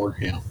 4. 4,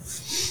 yeah.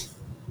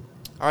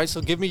 All right, so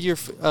give me your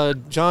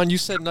John. You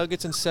said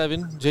Nuggets in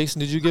 7. Jason,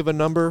 did you give a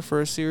number for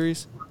a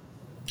series?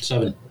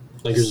 7.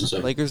 Lakers in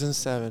 7. Lakers in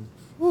 7.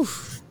 Whew.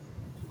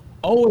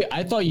 Oh, wait,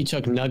 I thought you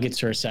took Nuggets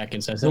for a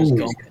second, so I was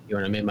going with you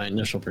when I made my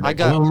initial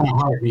prediction. Follow my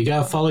heart. You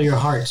gotta follow your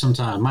heart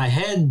sometimes. My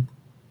head,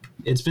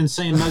 it's been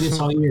saying Nuggets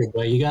all year,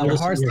 but you gotta Your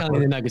listen heart's to your telling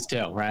heart. you the Nuggets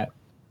too, right?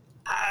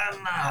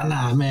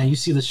 Nah, man. You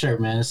see the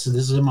shirt, man. This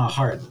is in my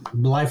heart.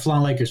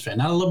 Lifelong Lakers fan.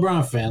 Not a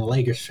LeBron fan,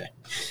 Lakers fan.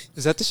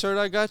 Is that the shirt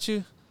I got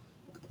you?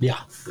 Yeah.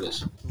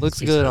 Yes.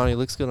 Looks good on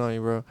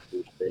you, bro.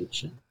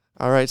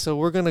 All right, so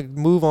we're going to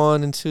move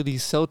on into the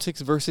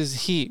Celtics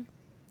versus Heat.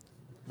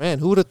 Man,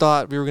 who would have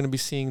thought we were going to be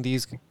seeing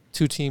these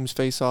two teams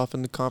face off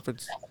in the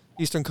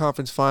Eastern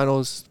Conference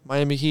Finals?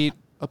 Miami Heat,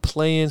 a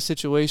play-in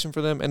situation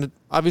for them. And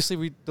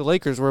obviously the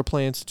Lakers were a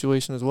play-in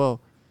situation as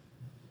well.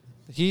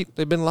 The Heat,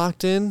 they've been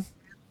locked in.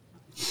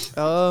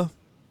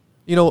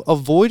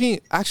 Avoiding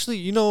 –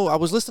 actually, I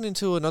was listening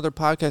to another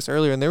podcast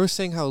earlier, and they were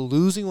saying how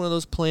losing one of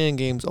those play-in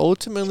games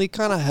ultimately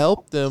kind of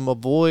helped them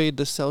avoid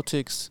the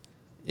Celtics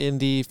in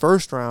the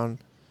first round.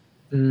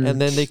 And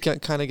then they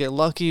kind of get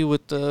lucky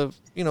with the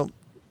 –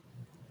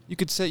 we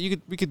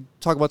could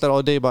talk about that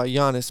all day about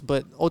Giannis,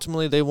 but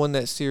ultimately they won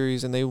that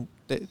series, and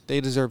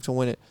they deserve to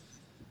win it.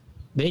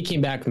 They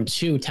came back from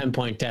 2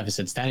 10-point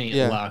deficits. That ain't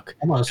luck.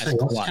 I'm gonna say,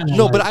 that's kinda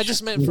No, like, but I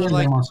just meant for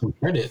like some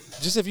credit.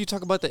 just if you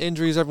talk about the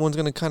injuries, everyone's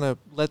going to kind of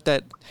let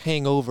that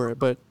hang over it.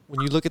 But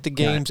when you look at the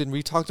games, and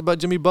we talked about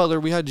Jimmy Butler,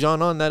 we had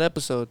John on that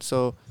episode,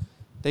 so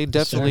they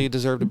definitely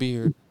deserve to be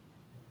here.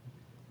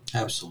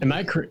 Absolutely.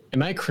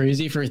 Am I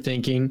crazy for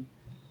thinking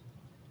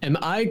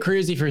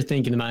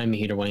the Miami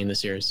Heat are winning the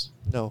series?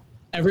 No.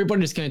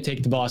 Everybody's going to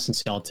take the Boston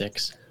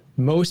Celtics.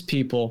 Most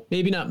people,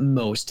 maybe not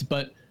most,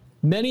 but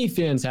many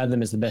fans have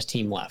them as the best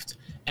team left,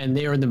 and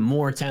they are the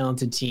more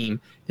talented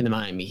team than the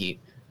Miami Heat.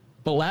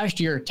 But last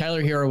year,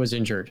 Tyler Hero was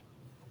injured.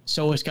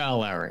 So was Kyle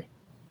Lowry.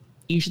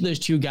 Each of those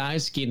two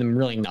guys gave them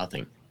really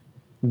nothing.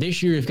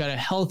 This year, you've got a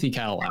healthy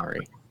Kyle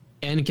Lowry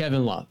and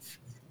Kevin Love.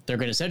 They're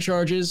going to set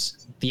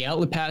charges. The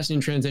outlet passing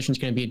transition is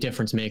going to be a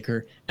difference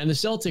maker, and the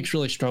Celtics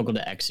really struggle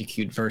to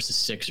execute versus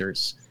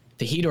Sixers.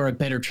 The Heat are a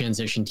better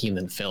transition team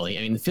than Philly.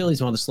 I mean, the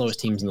Philly's one of the slowest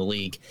teams in the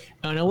league.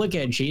 And when I look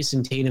at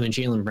Jason Tatum and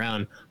Jaylen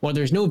Brown, while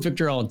there's no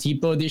Victor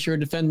Oladipo this year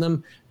to defend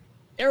them,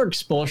 Eric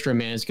Spoelstra,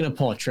 man, is going to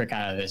pull a trick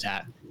out of his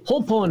hat.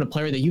 He'll pull in a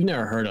player that you've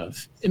never heard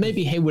of. It may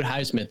be Haywood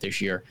Highsmith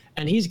this year,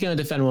 and he's going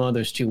to defend one of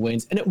those 2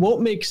 wins. And it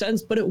won't make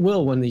sense, but it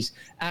will when he's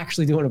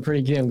actually doing a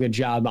pretty damn good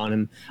job on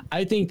him.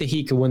 I think that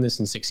he could win this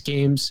in 6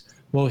 games.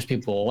 Most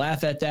people will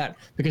laugh at that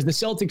because the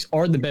Celtics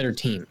are the better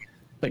team.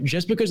 But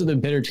just because of the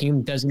better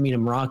team doesn't mean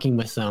I'm rocking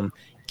with them.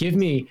 Give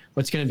me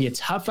what's going to be a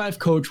top 5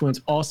 coach when it's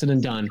all said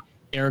and done,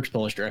 Eric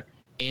Spoelstra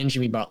and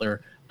Jimmy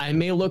Butler. I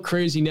may look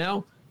crazy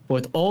now, but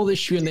with all this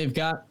shooting they've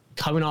got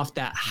coming off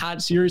that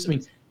hot series, I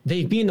mean,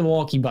 they've beaten the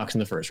Milwaukee Bucks in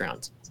the first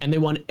round, and they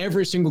won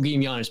every single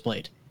game Giannis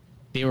played.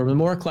 They were the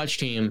more clutch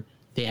team.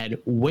 They had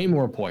way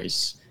more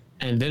poise.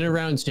 And then in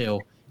round 2,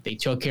 they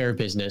took care of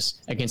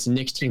business against the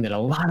Knicks team that a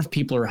lot of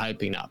people are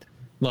hyping up.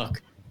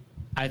 Look,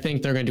 I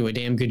think they're going to do a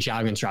damn good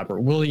job against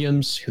Robert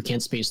Williams, who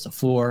can't space the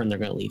floor, and they're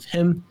going to leave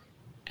him.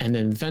 And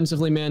then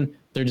defensively, man,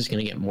 they're just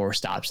going to get more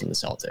stops than the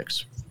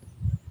Celtics.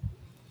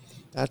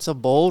 That's a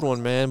bold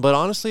one, man. But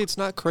honestly, it's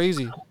not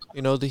crazy.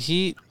 The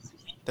Heat,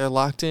 They're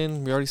locked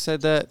in. We already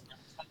said that.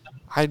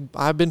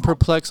 I've been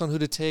perplexed on who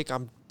to take.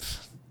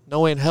 No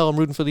way in hell I'm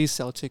rooting for these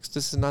Celtics.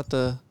 This is not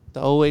the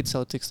 08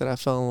 Celtics that I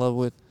fell in love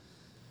with.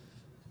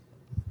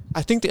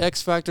 I think the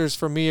X factors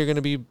for me are going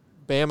to be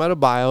Bam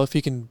Adebayo. If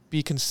he can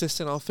be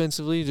consistent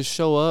offensively, just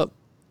show up.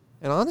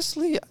 And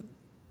honestly,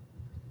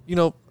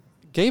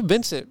 Gabe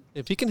Vincent,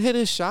 if he can hit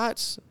his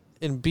shots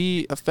and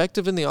be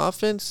effective in the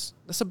offense,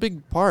 that's a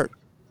big part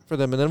for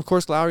them. And then, of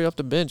course, Lowry off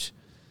the bench.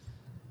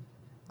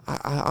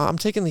 I'm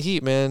taking the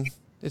Heat, man.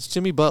 It's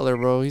Jimmy Butler,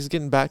 bro. He's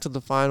getting back to the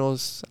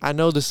finals. I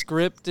know the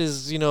script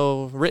is,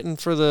 written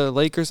for the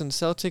Lakers and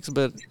Celtics,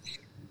 but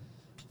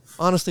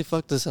honestly,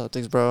 fuck the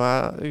Celtics,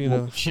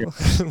 bro. Sure.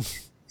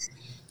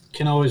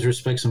 Can always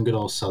respect some good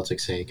old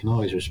Celtics hate.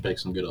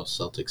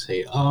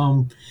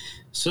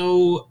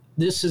 So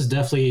this is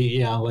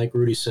definitely, like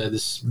Rudy said,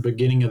 this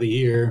beginning of the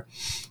year,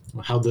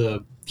 how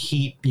the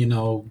Heat,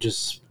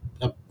 just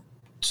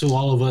to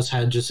all of us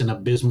had just an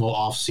abysmal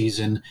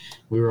offseason.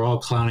 We were all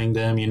clowning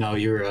them.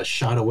 You're a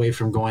shot away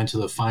from going to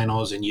the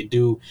finals, and you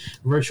do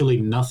virtually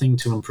nothing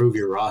to improve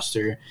your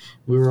roster.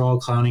 We were all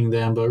clowning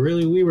them, but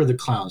really we were the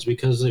clowns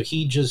because the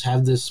Heat just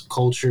have this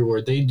culture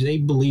where they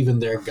believe in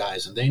their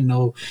guys, and they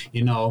know,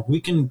 we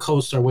can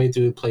coast our way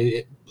through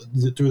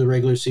the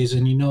regular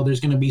season. There's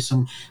going to be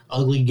some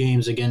ugly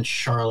games against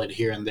Charlotte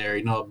here and there,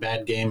 a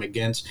bad game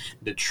against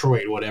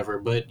Detroit, whatever.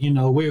 But,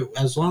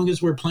 as long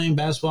as we're playing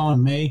basketball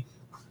in May,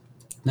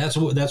 that's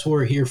what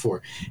we're here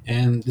for.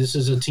 And this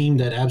is a team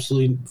that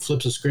absolutely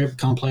flips a script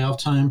come playoff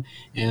time.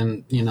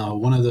 And,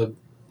 one of the,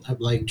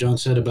 like John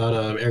said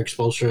about Eric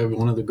Spoelstra,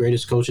 one of the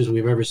greatest coaches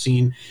we've ever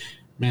seen.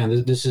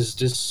 Man, this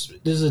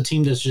is a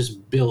team that's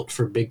just built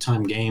for big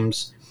time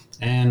games.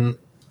 And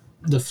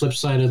the flip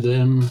side of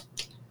them,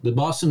 the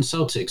Boston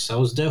Celtics, I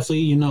was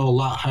definitely, a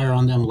lot higher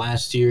on them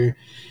last year.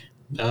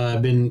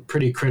 I've been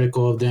pretty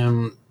critical of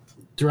them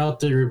throughout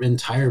their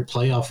entire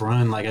playoff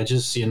run. Like, I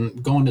just,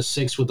 going to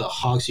 6 with the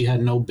Hawks, you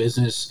had no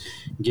business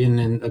getting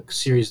in a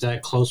series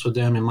that close with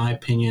them, in my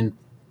opinion.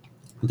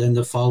 Then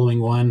the following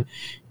one,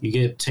 you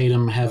get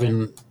Tatum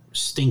having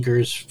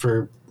stinkers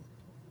for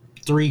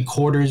 3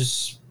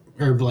 quarters,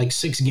 or like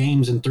 6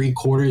 games in 3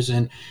 quarters,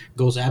 and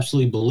goes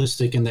absolutely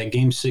ballistic in that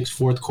Game 6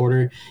 fourth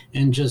quarter,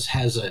 and just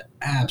has an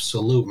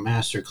absolute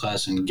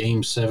masterclass in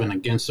Game 7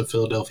 against the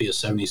Philadelphia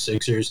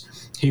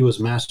 76ers. He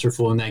was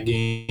masterful in that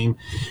game.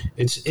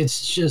 It's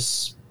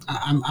just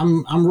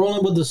I'm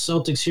rolling with the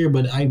Celtics here,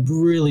 but I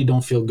really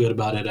don't feel good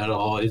about it at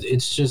all.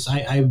 It's just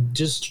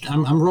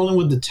I'm rolling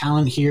with the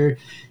talent here.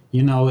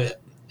 I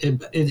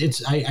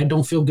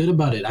don't feel good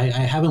about it. I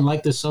haven't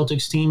liked the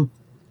Celtics team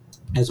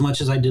as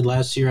much as I did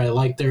last year. I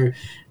like their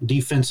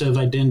defensive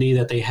identity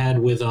that they had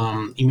with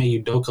Ime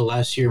Udoka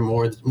last year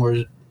more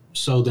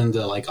so than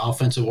the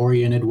offensive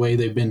oriented way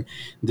they've been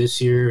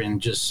this year,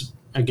 and just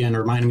again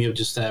reminding me of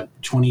just that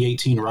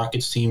 2018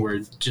 Rockets team where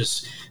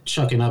just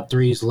chucking up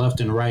threes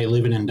left and right,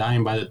 living and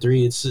dying by the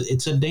three. It's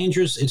a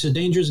dangerous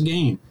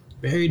game.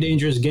 Very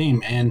dangerous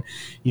game. And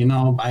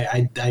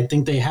I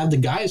think they have the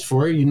guys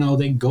for it.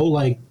 They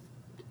go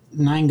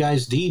 9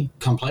 guys deep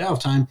come playoff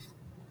time.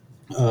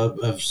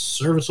 Of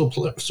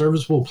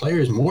serviceable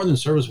players, more than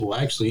serviceable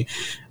actually.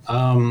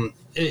 Like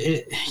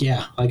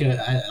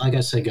I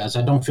said, guys,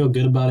 I don't feel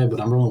good about it,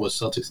 but I'm rolling with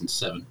Celtics in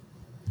 7.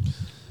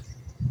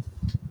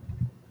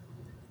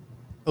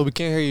 Oh, we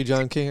can't hear you,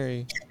 John. Can't hear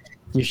you.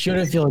 You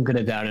shouldn't feel good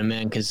about it,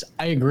 man, because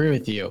I agree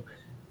with you.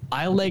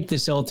 I like the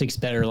Celtics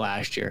better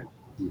last year.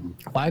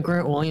 Why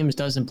Grant Williams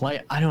doesn't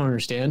play, I don't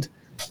understand.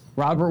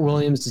 Robert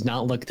Williams does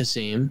not look the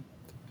same.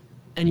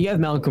 And you have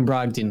Malcolm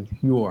Brogdon,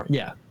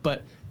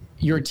 but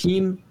your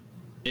team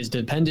is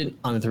dependent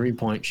on the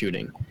three-point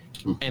shooting.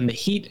 And the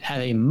Heat had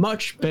a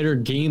much better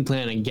game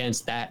plan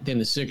against that than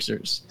the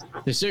Sixers.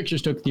 The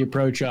Sixers took the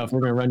approach of,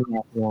 we're going to run you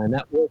off the line.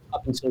 That worked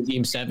up until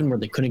Game 7 where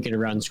they couldn't get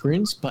around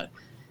screens, but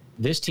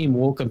this team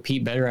will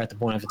compete better at the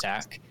point of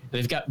attack. And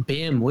they've got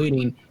Bam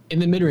waiting in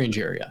the mid-range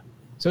area.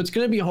 So it's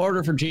going to be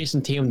harder for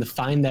Jason Tatum to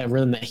find that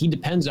rhythm that he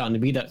depends on to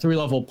be that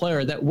 3-level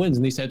player that wins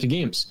in these types of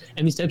games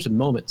and these types of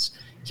moments.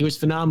 He was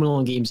phenomenal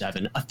in Game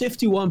 7. A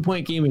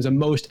 51-point game is the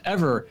most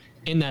ever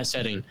in that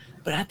setting.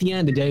 But at the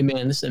end of the day,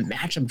 man, this is a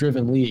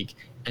matchup-driven league,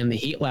 and the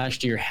Heat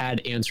last year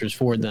had answers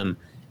for them.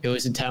 It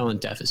was a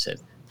talent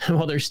deficit. And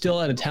while they're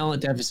still at a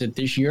talent deficit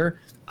this year,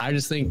 I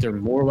just think they're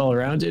more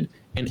well-rounded,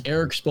 and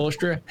Eric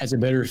Spoelstra has a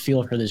better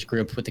feel for this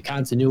group with the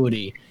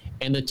continuity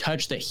and the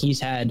touch that he's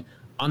had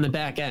on the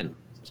back end.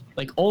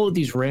 Like all of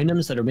these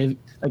randoms that are maybe,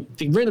 like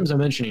the randoms I'm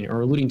mentioning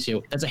or alluding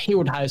to, that's a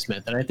Hayward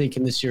Highsmith that I think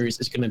in this series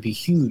is going to be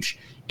huge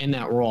in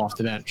that role off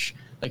the bench.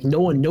 Like no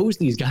one knows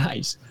these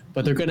guys,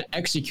 but they're going to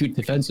execute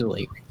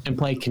defensively and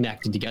play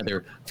connected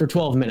together for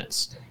 12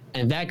 minutes.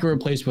 And that can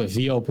replace what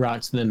Vio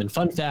brought to them. And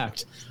fun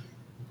fact,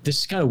 this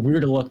is kind of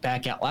weird to look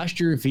back at. Last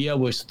year, Vio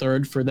was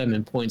 3rd for them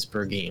in points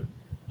per game.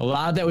 A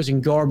lot of that was in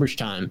garbage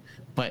time,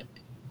 but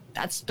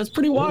that's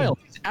pretty wild.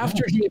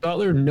 After Jimmy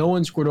Butler, no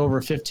one scored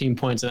over 15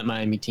 points on that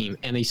Miami team,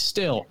 and they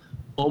still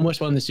almost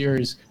won the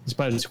series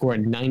despite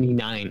scoring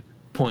 99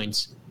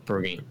 points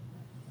per game.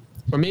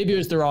 Or maybe it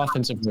was their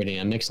offensive rating.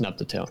 I'm mixing up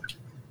the two.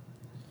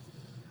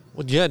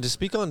 Well, yeah, to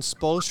speak on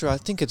Spoelstra, I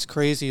think it's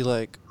crazy.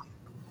 Like,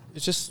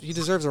 it's just he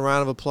deserves a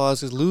round of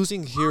applause because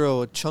losing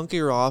Hero, a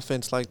chunkier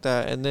offense like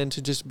that, and then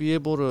to just be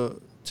able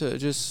to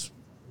just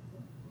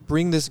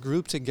bring this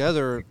group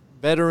together,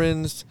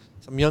 veterans,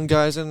 some young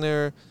guys in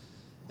there,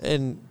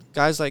 and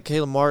guys like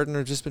Caleb Martin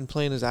have just been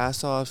playing his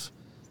ass off.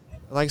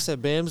 Like I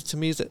said, Bams to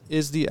me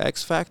is the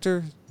X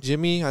factor.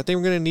 Jimmy, I think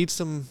we're gonna need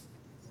some.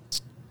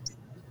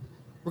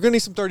 We're gonna need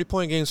some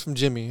 30-point games from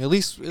Jimmy, at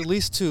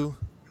least 2.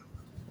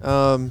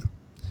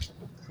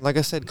 Like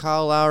I said,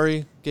 Kyle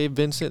Lowry, Gabe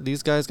Vincent,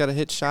 these guys got to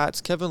hit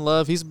shots. Kevin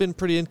Love, he's been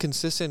pretty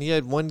inconsistent. He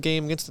had one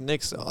game against the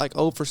Knicks, like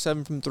 0 for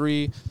 7 from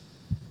 3.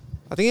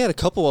 I think he had a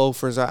couple 0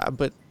 fors,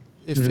 but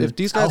if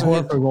these guys Al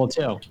are Horford will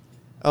too.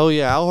 Oh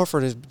yeah, Al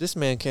Horford this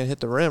man can't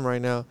hit the rim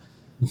right now.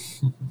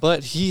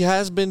 But he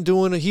has been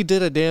he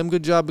did a damn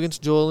good job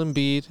against Joel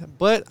Embiid.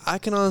 But I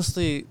can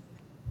honestly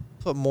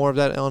put more of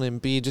that on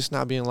Embiid just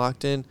not being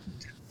locked in.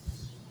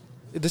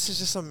 This is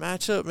just a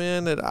matchup,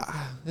 man, that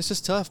it's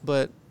just tough,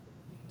 but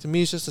to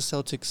me, it's just a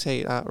Celtics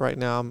hate right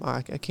now.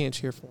 I can't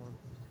cheer for him.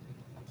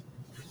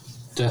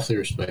 Definitely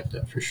respect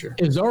that for sure.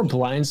 Is our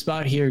blind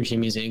spot here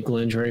Jimmy's ankle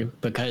injury?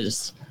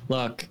 Because,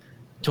 look,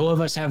 2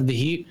 of us have the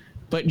Heat,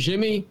 but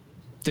Jimmy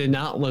did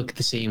not look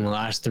the same the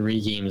last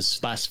 3 games,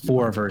 last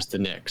 4 versus the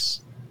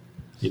Knicks.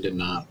 He did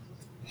not.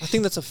 I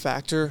think that's a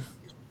factor.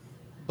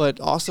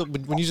 But also,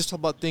 when you just talk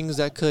about things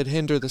that could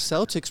hinder the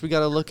Celtics, we got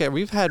to look at,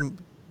 we've had,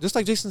 just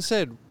like Jason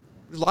said,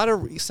 a lot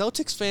of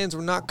Celtics fans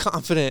were not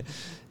confident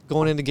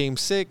going into Game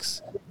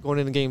 6, going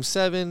into Game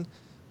 7,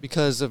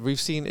 because we've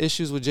seen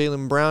issues with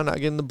Jaylen Brown not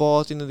getting the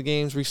ball at the end of the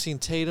games. We've seen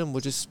Tatum,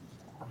 which is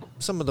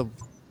some of the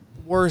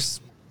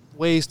worst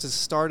ways to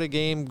start a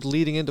game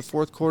leading into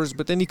fourth quarters,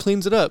 but then he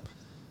cleans it up.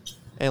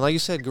 And like you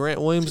said,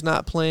 Grant Williams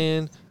not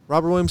playing.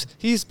 Robert Williams,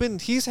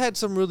 he's had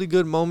some really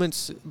good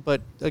moments,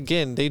 but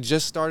again, they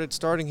just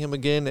starting him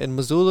again. And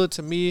Mazzulla,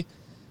 to me,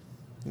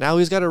 now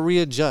he's got to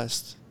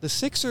readjust. The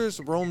Sixers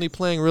were only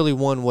playing really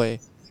one way,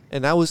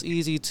 and that was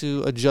easy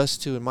to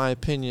adjust to, in my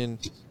opinion.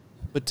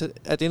 But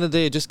at the end of the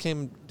day, it just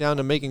came down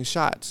to making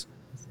shots.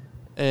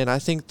 And I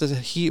think the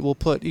Heat will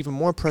put even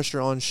more pressure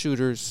on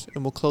shooters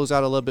and will close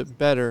out a little bit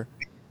better.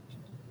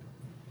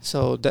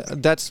 So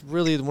that's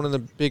really one of the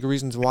big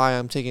reasons why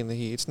I'm taking the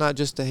Heat. It's not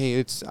just the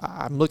hate.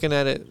 I'm looking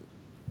at it,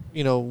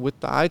 with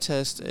the eye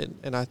test,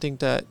 and I think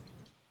that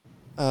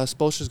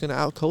Spoelstra's going to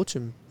outcoach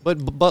him.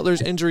 But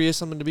Butler's injury is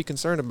something to be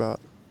concerned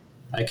about.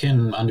 I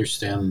can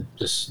understand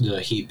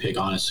the Heat pick,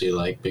 honestly.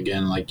 Like,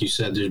 again, like you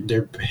said,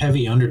 they're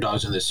heavy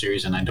underdogs in this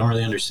series, and I don't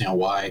really understand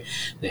why.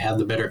 They have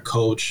the better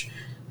coach.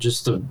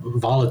 Just the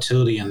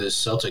volatility in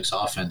this Celtics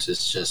offense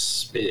is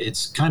just,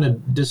 it's kind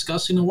of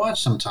disgusting to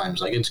watch sometimes.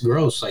 Like, it's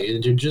gross. Like,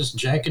 they're just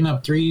jacking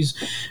up threes.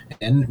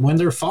 And when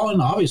they're falling,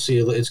 obviously,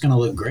 it's going to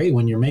look great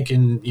when you're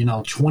making,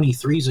 20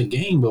 threes a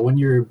game. But when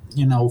you're,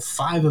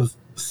 5 of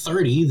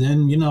 30,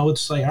 then,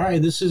 it's like, all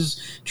right,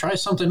 try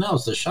something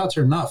else. The shots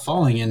are not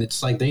falling, and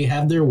it's like they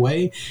have their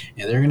way,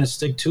 and they're going to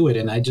stick to it.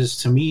 And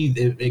to me,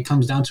 it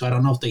comes down to, I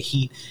don't know if the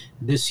Heat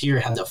this year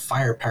have the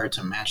firepower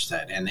to match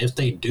that. And if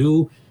they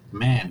do,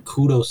 man,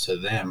 kudos to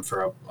them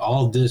for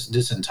all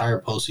this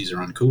entire postseason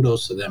run.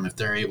 Kudos to them if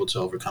they're able to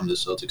overcome the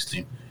Celtics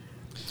team.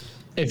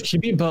 If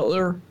Jimmy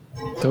Butler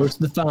goes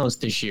to the finals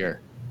this year,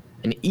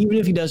 and even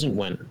if he doesn't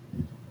win,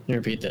 let me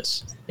repeat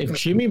this. If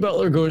Jimmy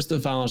Butler goes to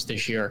the finals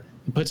this year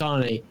and puts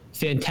on a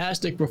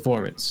fantastic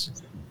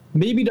performance,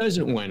 maybe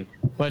doesn't win,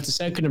 but it's a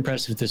second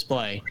impressive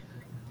display,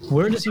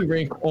 where does he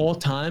rank all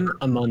time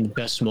among the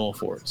best small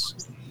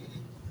forwards?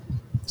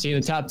 Is he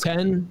in the top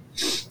 10,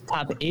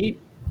 top 8?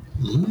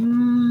 I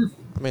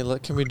mean,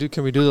 look, can we do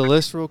the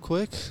list real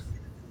quick?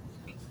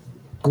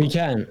 We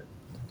can.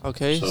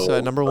 Okay, so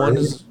at number 1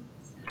 is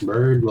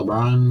Bird,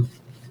 LeBron.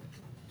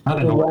 I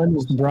don't know. Number 1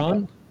 is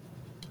LeBron.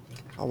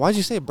 Oh, why'd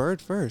you say Bird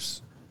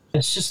first?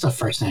 It's just the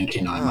first thing that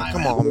came to my mind.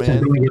 Come on,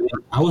 man.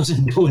 I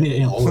wasn't doing it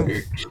in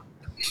order.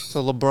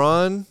 So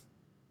LeBron,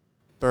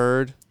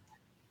 Bird.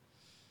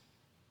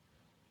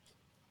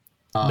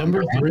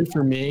 Number 3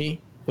 for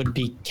me would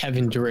be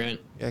Kevin Durant.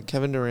 Yeah,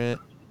 Kevin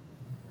Durant.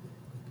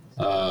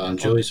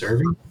 Julius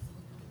Erving.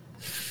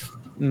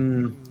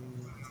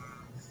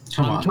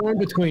 I'm torn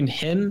between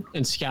him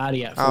and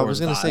Scotty at 4. I was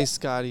going to say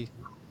Scotty.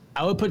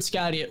 I would put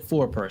Scotty at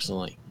 4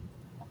 personally.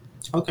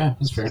 Okay,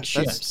 that's fair.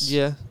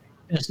 Yeah.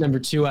 That's number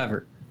 2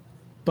 ever.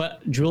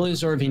 But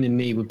Julius Erving and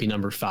me would be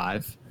number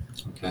 5.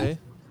 Okay.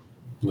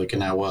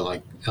 Looking at what,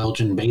 like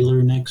Elgin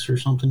Baylor next or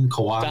something?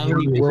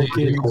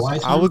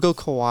 Kawhi? I would go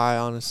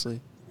Kawhi, honestly.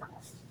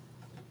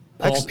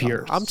 Paul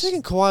Pierce. I'm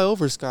taking Kawhi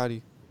over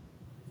Scotty.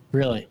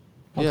 Really?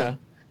 Okay. Yeah.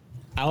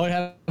 I would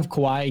have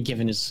Kawhi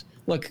given his...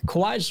 Look,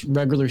 Kawhi's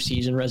regular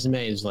season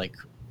resume is like,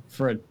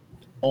 for an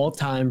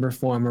all-time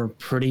performer,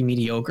 pretty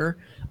mediocre.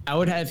 I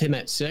would have him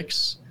at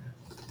 6,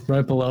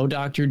 right below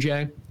Dr. J.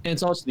 And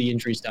it's also the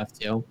injury stuff,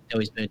 too.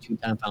 He's been a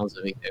 2-time Finals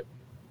MVP.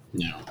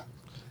 No.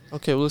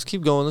 Okay, well, let's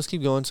keep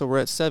going. So we're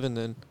at 7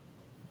 then.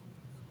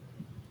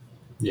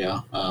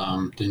 Yeah.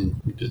 Then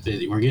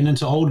we're getting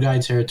into old guy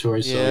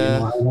territory. So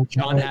yeah.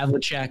 John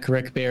Havlicek,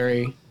 Rick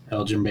Barry.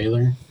 Elgin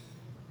Baylor.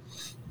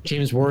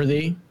 James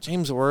Worthy.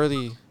 James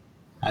Worthy.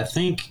 I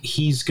think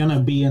he's gonna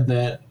be in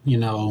that. You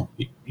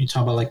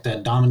talk about like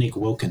that Dominique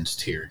Wilkins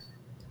tier,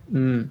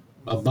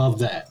 above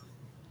that.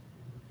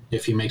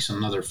 If he makes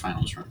another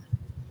finals run.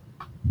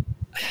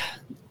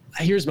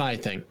 Here's my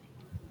thing.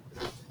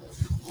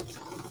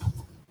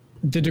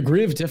 The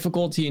degree of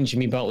difficulty in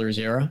Jimmy Butler's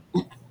era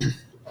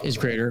is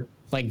greater.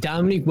 Like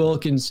Dominique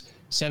Wilkins,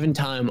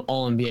 7-time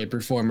All-NBA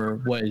performer,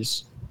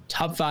 was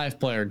top 5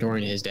 player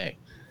during his day.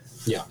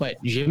 Yeah.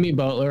 But Jimmy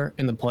Butler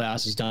in the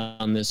playoffs has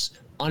done this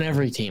on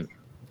every team.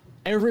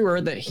 Everywhere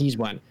that he's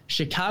went.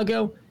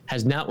 Chicago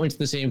has not went to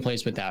the same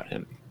place without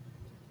him.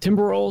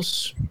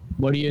 Timberwolves,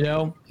 what do you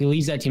know? He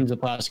leads that team to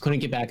the playoffs, couldn't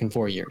get back in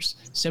 4 years.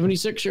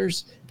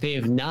 76ers, they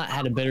have not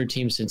had a better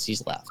team since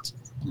he's left.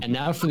 And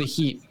now for the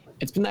Heat,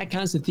 it's been that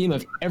constant theme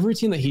of every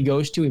team that he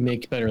goes to, he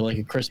makes better, like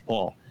a Chris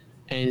Paul.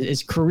 And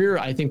his career,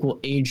 I think,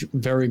 will age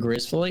very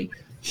gracefully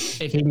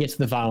if he can get to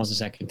the finals a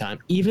second time.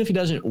 Even if he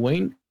doesn't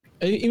win,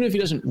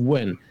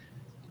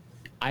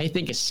 I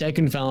think a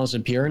second finals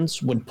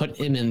appearance would put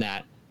him in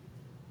that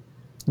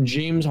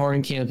James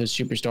Harden camp as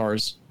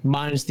superstars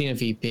minus the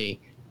MVP.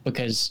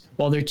 Because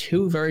while they're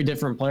two very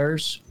different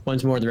players,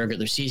 one's more the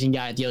regular season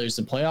guy, the other's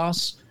the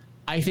playoffs,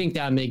 I think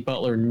that would make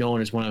Butler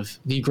known as one of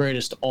the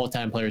greatest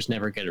all-time players to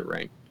never get it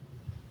right.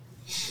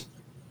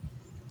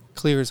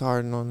 Clear as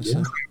Harden on this.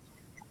 Yeah.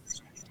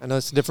 I know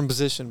it's a different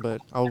position,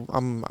 but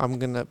I'm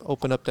gonna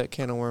open up that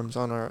can of worms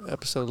on our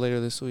episode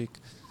later this week.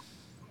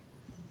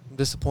 I'm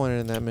disappointed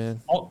in that, man.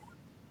 Oh,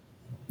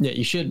 yeah,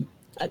 you should.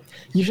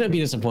 You shouldn't be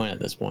disappointed at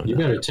this point. You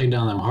better take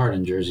down them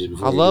Harden jerseys.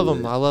 Before I love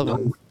them. I love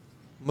them.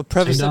 I'm gonna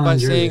preface it by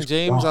saying,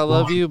 James, I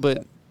love you,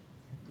 but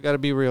we got to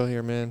be real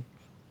here, man.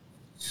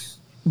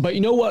 But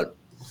you know what?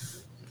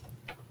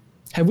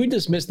 Have we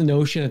dismissed the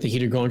notion that the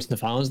Heat are going to the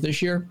finals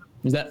this year?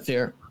 Is that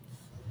fair?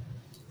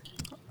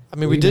 I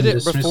mean, we did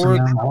it before.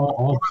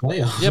 All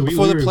playoffs. Yeah,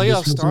 before the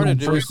playoffs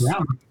started,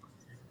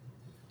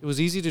 it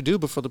was easy to do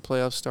before the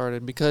playoffs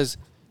started because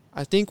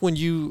I think when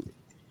you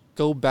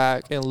go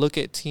back and look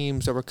at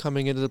teams that were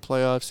coming into the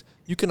playoffs,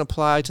 you can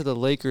apply to the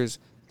Lakers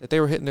that they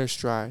were hitting their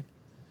stride,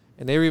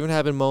 and they were even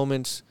having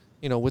moments,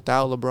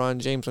 without LeBron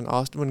James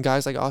when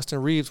guys like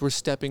Austin Reeves were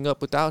stepping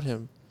up without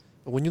him.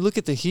 But when you look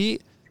at the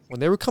Heat, when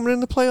they were coming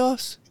into the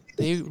playoffs,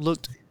 they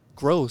looked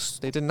gross.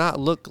 They did not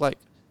look like.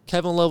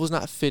 Kevin Love was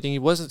not fitting. He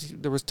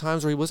wasn't. There was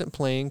times where he wasn't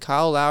playing.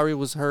 Kyle Lowry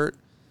was hurt.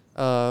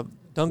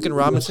 Duncan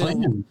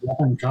Robinson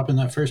dropping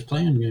that first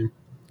play-in game.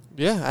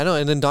 Yeah, I know.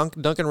 And then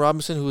Duncan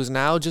Robinson, who is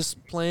now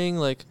just playing,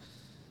 like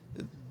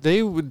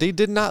they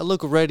did not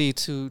look ready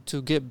to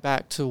get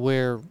back to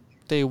where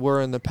they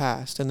were in the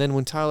past. And then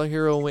when Tyler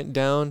Hero went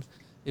down,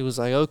 it was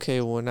like,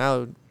 okay, well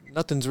now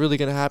nothing's really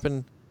going to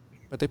happen.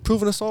 But they've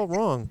proven us all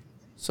wrong.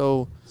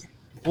 So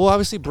we'll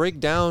obviously break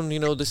down,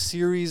 the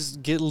series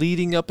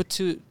leading up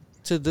to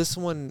this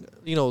one,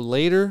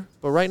 later.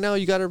 But right now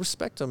you got to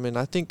respect them. And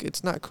I think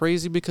it's not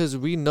crazy because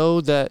we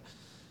know that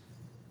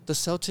the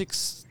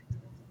Celtics,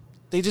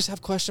 they just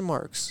have question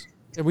marks.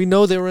 And we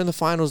know they were in the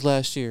finals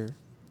last year.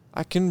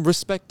 I can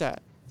respect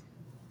that.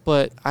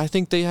 But I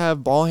think they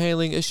have ball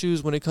handling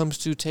issues when it comes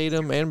to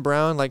Tatum and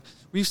Brown. Like,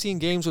 we've seen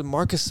games with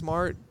Marcus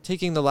Smart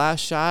taking the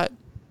last shot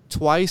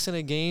twice in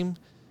a game,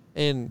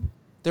 and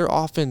their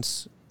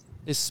offense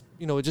is,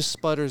 it just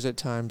sputters at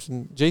times.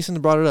 And Jason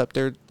brought it up.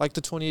 They're like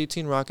the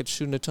 2018 Rockets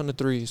shooting a ton of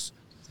threes.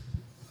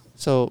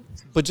 So,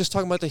 but just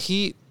talking about the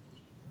Heat,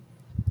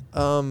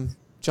 John,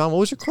 what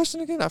was your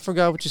question again? I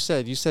forgot what you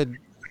said. You said...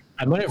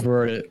 I might have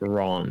worded it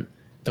wrong.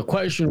 The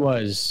question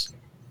was,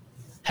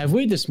 have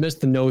we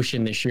dismissed the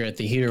notion this year that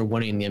the Heat are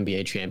winning the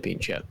NBA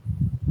championship?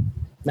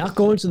 Not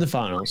going to the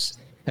finals,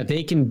 that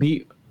they can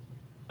beat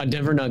a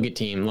Denver Nugget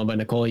team led by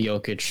Nikola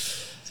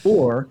Jokic,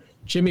 or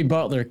Jimmy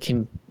Butler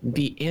can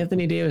beat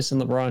Anthony Davis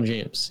and LeBron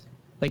James.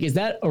 Like, is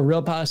that a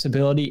real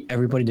possibility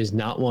everybody does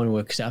not want to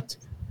accept?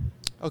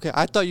 Okay,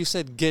 I thought you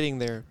said getting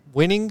there.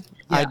 Winning?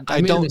 Yeah,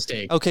 I made don't. A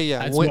mistake. Okay, yeah.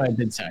 That's what I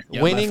did say.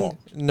 Yeah, winning?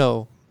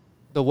 No.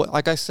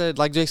 Like I said,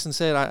 like Jason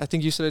said, I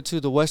think you said it too,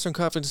 the Western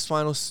Conference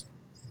Finals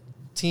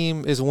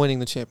team is winning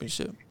the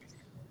championship.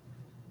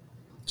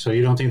 So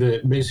you don't think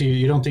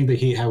the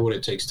Heat have what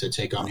it takes to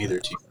take on either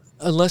team?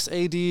 Unless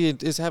AD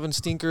is having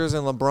stinkers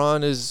and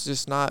LeBron is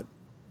just not,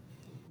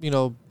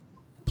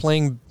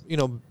 playing,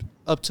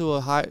 up to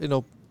a high,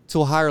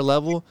 to a higher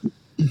level.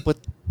 But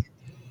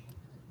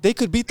they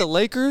could beat the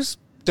Lakers.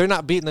 They're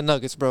not beating the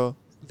Nuggets, bro.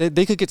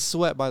 They could get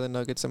swept by the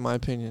Nuggets, in my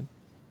opinion.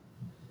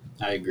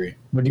 I agree.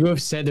 Would you have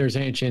said there's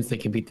any chance they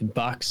could beat the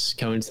Bucks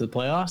coming to the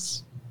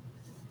playoffs?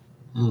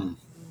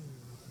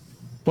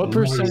 What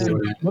percentage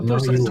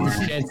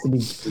of chance to be?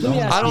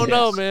 I don't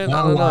know, man.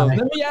 I don't know.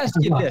 Let me ask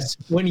you this: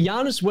 when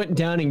Giannis went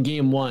down in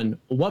Game 1,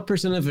 what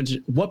percentage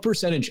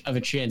of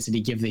a chance did he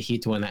give the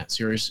Heat to win that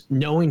series,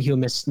 knowing he'll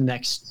miss the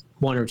next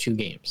 1 or 2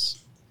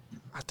 games?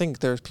 I think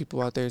there's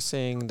people out there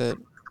saying that.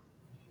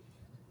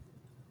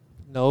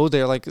 No,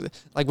 they're like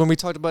when we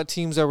talked about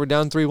teams that were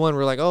down 3-1,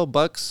 we're like, oh,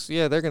 Bucks,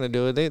 yeah, they're gonna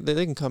do it.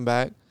 They can come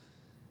back,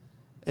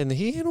 and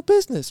he handled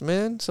business,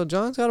 man. So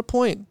John's got a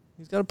point.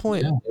 He's got a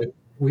point. Yeah.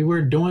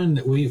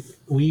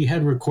 we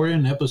had recorded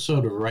an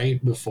episode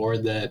right before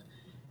that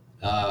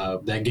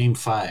game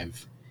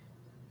 5,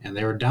 and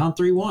they were down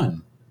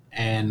 3-1,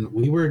 and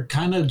we were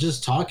kind of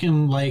just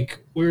talking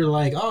like we were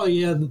like, oh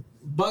yeah,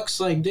 Bucks,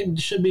 like, they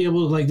should be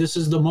able to, like, this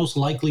is the most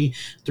likely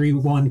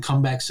 3-1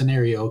 comeback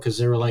scenario, because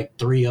there were like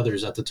 3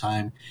 others at the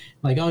time.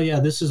 Like, oh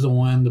yeah, this is the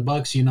one. The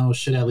Bucks,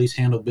 should at least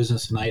handle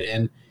business tonight.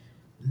 And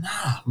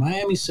nah,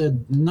 Miami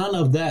said none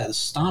of that.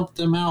 Stomped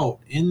them out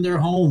in their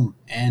home,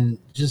 and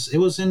it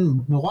was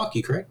in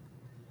Milwaukee, correct?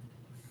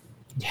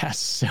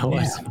 Yes, it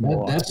was.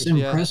 That's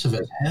impressive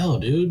as hell,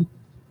 dude.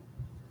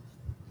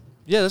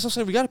 Yeah, that's what I'm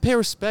saying. We got to pay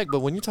respect,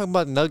 but when you talk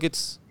about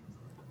Nuggets,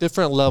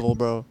 different level,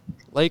 bro.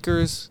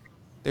 Lakers,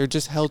 they're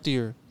just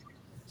healthier.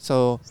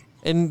 So,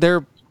 and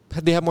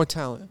they have more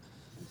talent.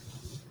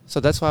 So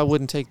that's why I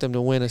wouldn't take them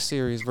to win a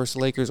series versus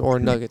Lakers or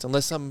Nuggets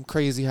unless something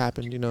crazy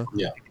happened,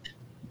 Yeah.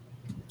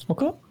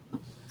 Okay.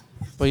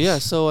 But yeah,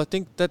 so I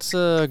think that's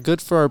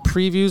good for our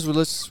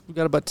previews. We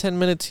got about 10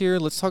 minutes here.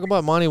 Let's talk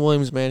about Monty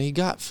Williams, man. He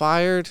got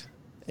fired,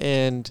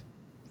 and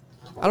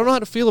I don't know how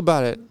to feel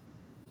about it.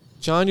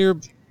 John, you're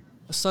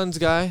a Suns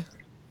guy.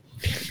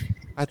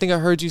 I think I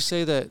heard you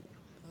say that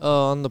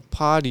on the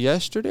pod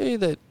yesterday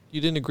that you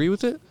didn't agree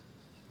with it.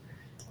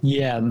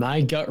 Yeah,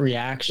 my gut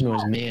reaction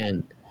was,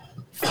 man,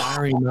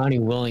 firing Monty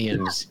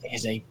Williams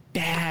is a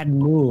bad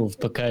move,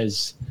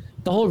 because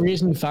the whole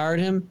reason we fired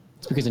him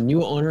is because a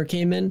new owner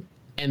came in,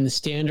 and the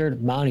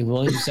standard Monty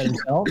Williams set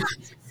himself,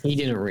 he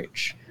didn't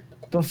reach.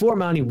 Before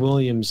Monty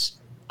Williams,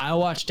 I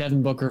watched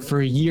Devin Booker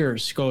for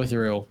years go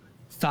through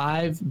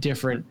 4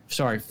 different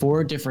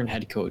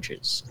head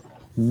coaches,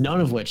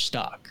 none of which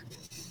stuck.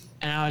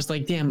 And I was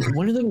like, damn,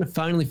 when are they going to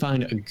finally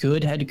find a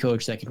good head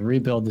coach that can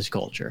rebuild this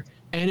culture?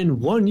 And in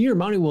 1 year,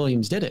 Monty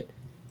Williams did it.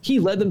 He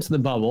led them to the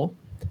bubble.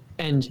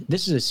 And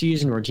this is a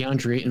season where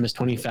DeAndre Ayton missed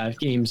 25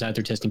 games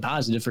after testing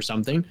positive for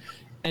something.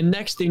 And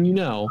next thing you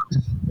know,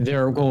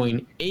 they're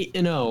going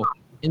 8-0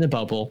 in the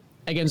bubble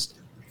against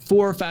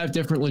 4 or 5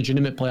 different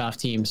legitimate playoff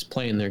teams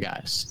playing their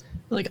guys.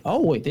 Like,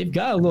 oh, wait, they've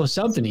got a little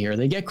something here.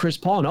 They get Chris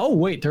Paul, and oh,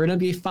 wait, they're an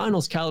NBA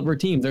Finals caliber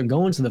team. They're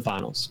going to the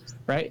finals,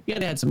 right? Yeah,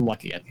 they had some luck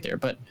to get there,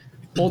 but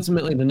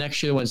ultimately the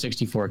next year they won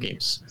 64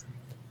 games.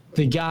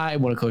 The guy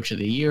won a Coach of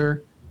the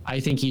Year. I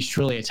think he's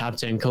truly a top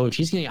 10 coach.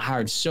 He's going to get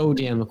hired so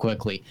damn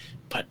quickly.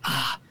 But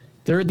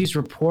there are these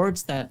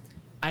reports that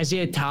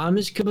Isaiah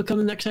Thomas could become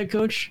the next head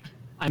coach.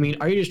 I mean,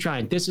 are you just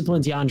trying to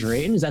discipline DeAndre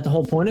Ayton? Is that the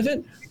whole point of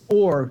it?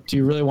 Or do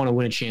you really want to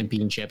win a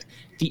championship?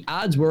 The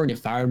odds were, if you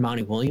fired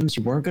Monty Williams,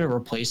 you weren't going to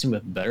replace him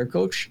with a better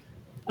coach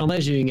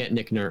unless you can get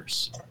Nick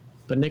Nurse.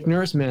 But Nick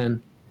Nurse,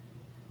 man,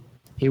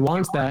 he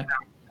wants that.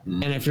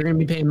 And if you're going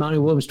to be paying Monty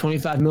Williams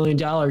 $25 million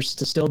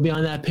to still be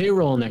on that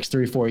payroll the next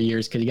 3 or 4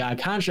 years, because he got a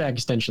contract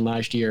extension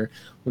last year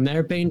when they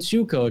were paying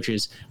 2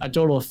 coaches a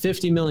total of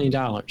 $50 million.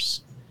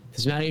 Does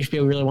Matt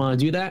HBO really want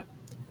to do that?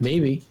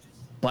 Maybe.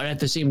 But at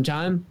the same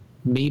time,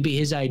 maybe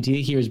his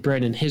idea here is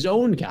Brandon, his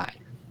own guy.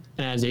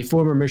 And as a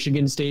former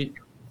Michigan State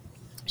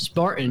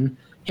Spartan,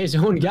 his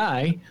own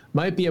guy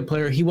might be a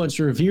player he once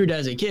revered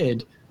as a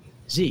kid,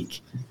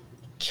 Zeke.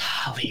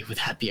 Golly, would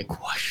that be a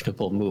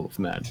questionable move,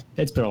 man?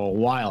 It's been a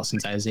while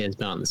since Isaiah's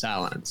been on the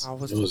sidelines.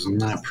 It was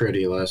not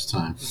pretty last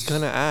time. I was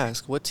going to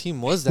ask, what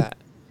team was that?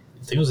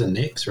 I think it was the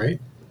Knicks, right?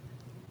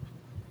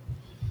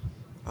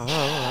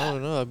 I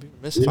don't know. I'd be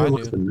missing you. I'm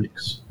going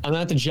to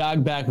have to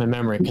jog back my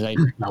memory, because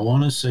I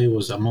want to say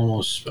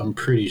I'm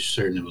pretty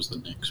certain it was the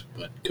Knicks,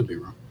 but could be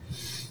wrong.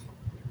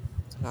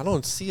 I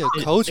don't see a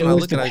coach when I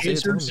look at Isaiah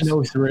Thomas.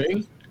 In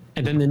 03,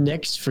 and then the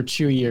Knicks for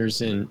 2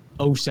 years in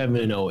 07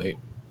 and 08.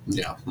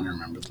 Yeah, I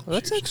remember. Well,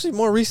 that's actually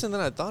more recent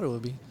than I thought it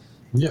would be.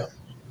 Yeah.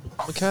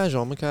 I'm a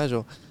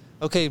casual.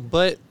 Okay,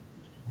 but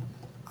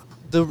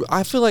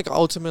I feel like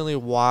ultimately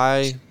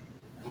why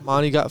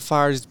Monty got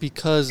fired is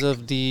because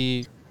of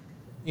the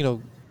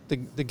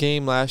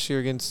game last year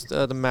against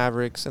the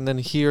Mavericks, and then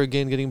here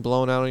again getting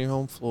blown out on your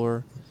home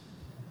floor.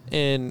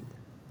 And,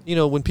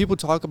 when people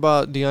talk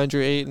about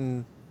DeAndre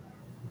Ayton,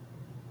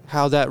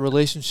 how that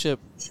relationship,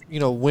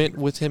 went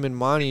with him and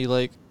Monty,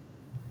 like,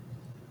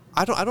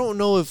 I don't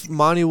know if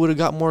Monty would have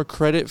got more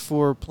credit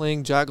for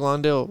playing Jack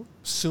Landale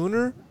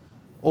sooner,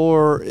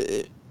 or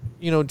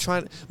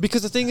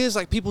because the thing is,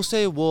 like, people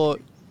say, well,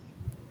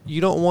 you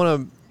don't want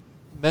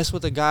to mess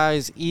with a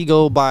guy's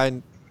ego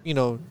by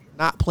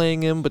not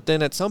playing him, but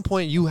then at some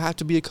point you have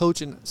to be a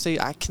coach and say,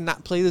 I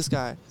cannot play this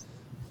guy.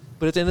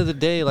 But at the end of the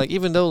day, like,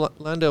 even though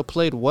Landale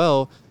played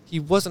well, he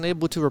wasn't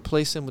able to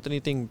replace him with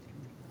anything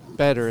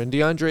better, and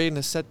DeAndre Ayton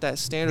has set that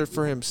standard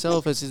for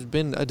himself as he's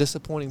been a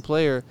disappointing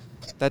player.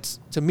 That's,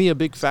 to me, a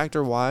big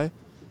factor why.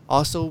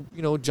 Also,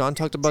 John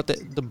talked about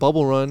the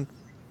bubble run.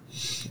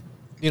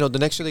 The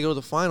next year they go to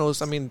the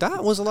finals. I mean,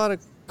 that was a lot of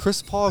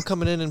Chris Paul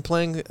coming in and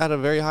playing at a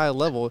very high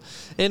level,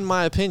 in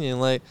my opinion.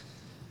 Like,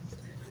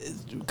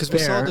 because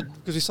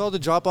we saw the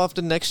drop off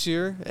the next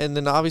year, and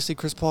then obviously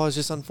Chris Paul has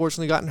just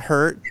unfortunately gotten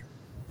hurt.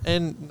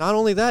 And not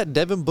only that,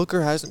 Devin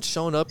Booker hasn't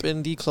shown up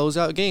in the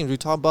closeout games. We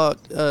talked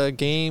about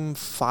Game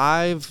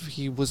 5,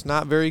 he was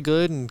not very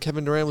good, and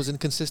Kevin Durant was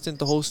inconsistent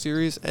the whole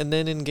series. And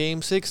then in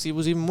Game 6, he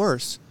was even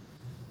worse.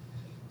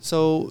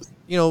 So,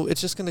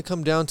 it's just going to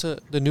come down to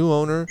the new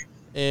owner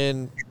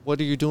and what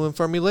are you doing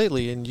for me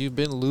lately? And you've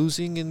been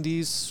losing in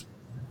these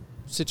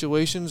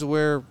situations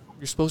where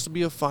you're supposed to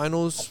be a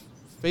finals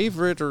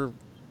favorite, or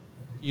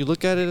you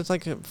look at it as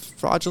like a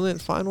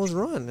fraudulent finals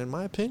run, in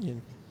my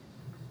opinion.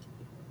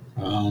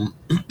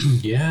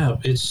 Yeah,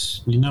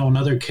 it's,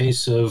 another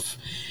case of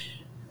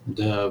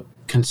the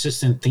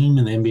consistent theme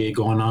in the NBA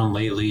going on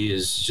lately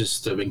is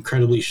just the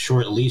incredibly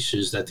short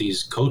leashes that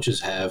these coaches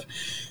have.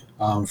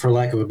 For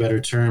lack of a better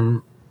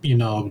term,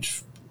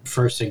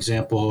 first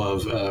example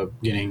of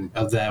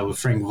that with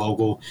Frank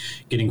Vogel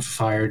getting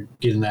fired,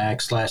 getting the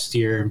axe last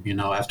year,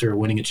 after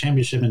winning a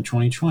championship in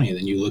 2020.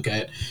 Then you look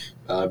at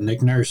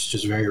Nick Nurse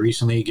just very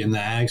recently getting the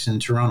axe in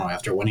Toronto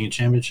after winning a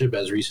championship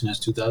as recent as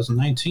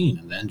 2019.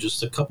 And then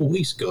just a couple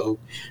weeks ago,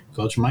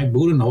 Coach Mike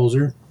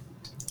Budenholzer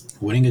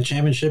winning a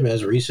championship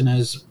as recent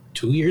as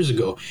 2 years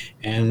ago.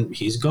 And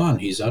he's gone.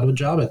 He's out of a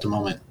job at the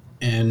moment.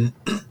 And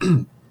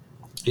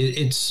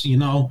it's,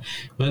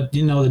 but,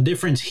 the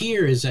difference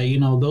here is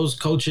that, those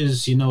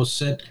coaches,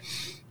 set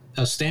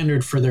a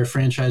standard for their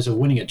franchise of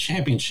winning a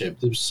championship.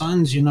 The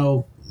Suns,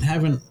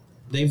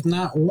 they've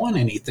not won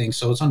anything.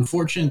 So it's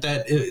unfortunate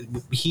that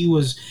he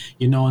was,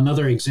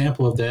 another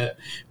example of that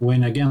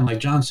when, again, like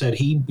John said,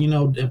 he,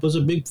 it was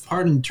a big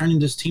part in turning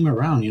this team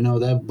around.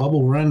 That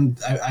bubble run,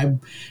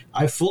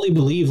 I fully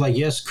believe, like,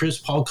 yes, Chris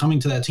Paul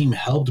coming to that team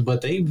helped, but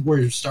they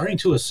were starting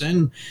to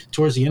ascend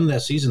towards the end of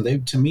that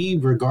season. To me,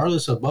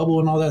 regardless of bubble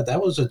and all that,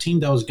 that was a team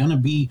that was going to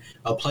be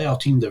a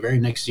playoff team the very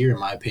next year, in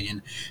my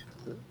opinion,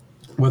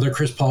 whether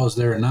Chris Paul is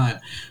there or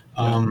not.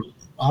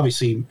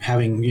 Obviously,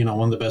 having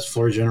one of the best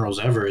floor generals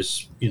ever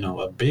is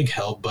a big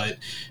help, but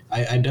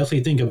I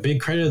definitely think a big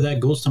credit of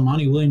that goes to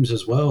Monty Williams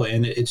as well.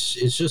 And it's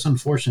just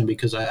unfortunate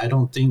because I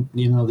don't think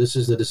this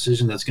is the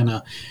decision that's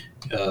gonna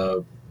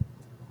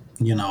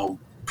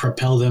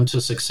propel them to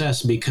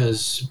success.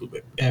 Because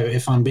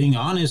if I'm being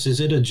honest,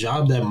 is it a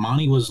job that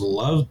Monty was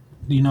loved?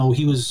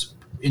 He was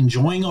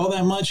enjoying all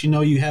that much?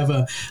 You have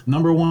a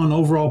number 1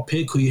 overall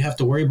pick who you have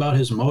to worry about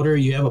his motor.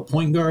 You have a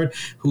point guard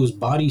whose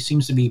body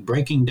seems to be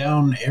breaking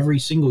down every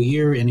single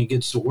year, and it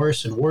gets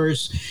worse and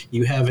worse.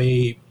 You have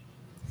a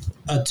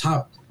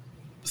top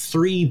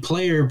 3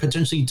 player,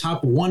 potentially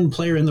top 1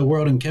 player in the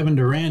world in Kevin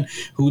Durant,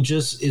 who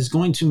just is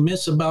going to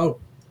miss about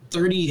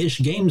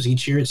 30-ish games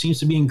each year. It seems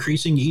to be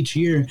increasing each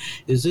year.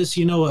 Is this,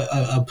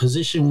 a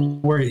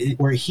position where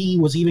he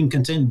was even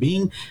content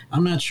being?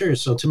 I'm not sure.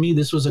 So to me,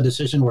 this was a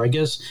decision where I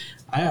guess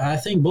I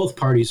think both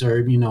parties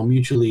are,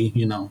 mutually,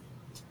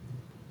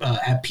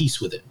 at peace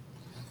with it.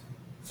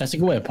 That's a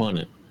good way of putting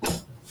it.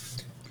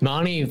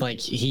 Monty,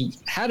 he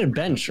had a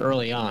bench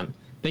early on.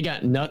 They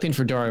got nothing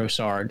for Dario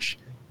Saric.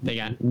 They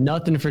got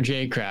nothing for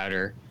Jay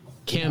Crowder.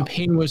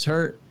 Campaign was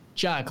hurt.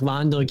 Jack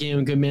Londo gave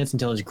him good minutes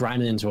until he was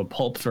grinding into a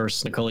pulp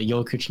versus Nikola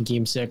Jokic in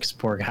Game 6.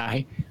 Poor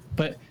guy.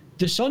 But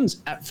the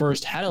Suns at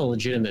first had a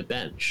legitimate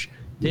bench.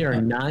 They are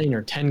 9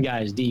 or 10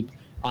 guys deep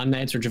on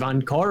nights where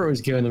Javon Carter was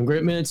giving them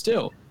great minutes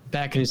too,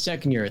 back in his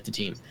second year at the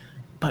team.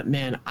 But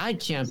man, I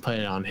can't put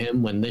it on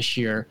him when this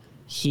year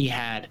he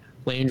had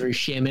Landry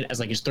Shamet as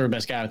his third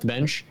best guy off the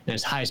bench and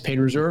his highest paid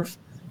reserve.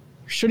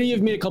 Should he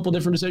have made a couple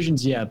different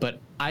decisions? Yeah, but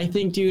I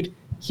think, dude,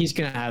 he's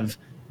going to have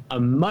a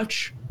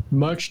much,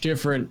 much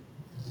different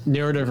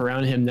narrative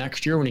around him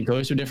next year when he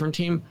goes to a different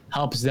team,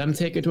 helps them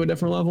take it to a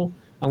different level.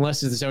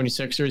 Unless it's the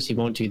 76ers, he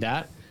won't do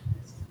that.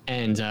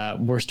 And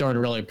we're starting to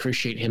really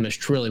appreciate him as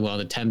truly one of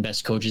the 10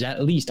 best coaches.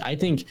 At least I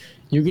think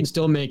you can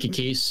still make a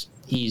case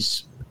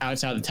he's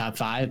outside the top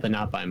 5, but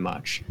not by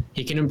much.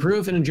 He can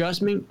improve in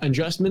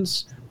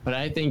adjustments, but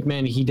I think,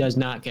 man, he does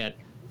not get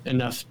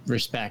enough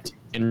respect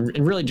and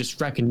really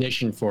just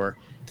recognition for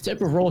the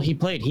type of role he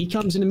played. He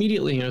comes in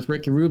immediately with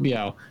Ricky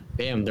Rubio.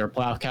 Bam, they're a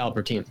playoff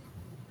caliber team.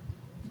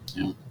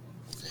 Yeah.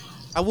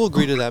 I will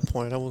agree to that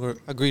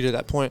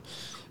point.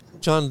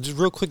 John, just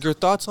real quick, your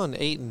thoughts on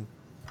Ayton.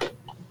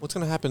 What's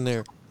going to happen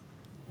there?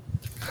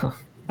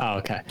 Oh,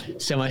 okay.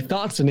 So my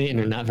thoughts on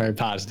Ayton are not very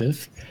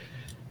positive.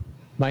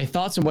 My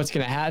thoughts on what's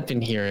going to happen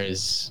here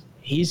is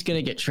he's going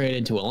to get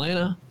traded to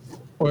Atlanta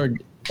or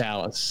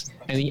Dallas.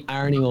 And the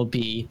irony will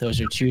be those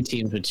are 2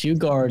 teams with 2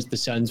 guards the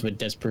Suns would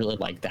desperately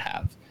like to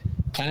have.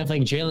 Kind of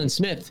like Jalen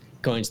Smith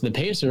going to the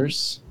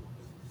Pacers.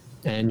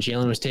 And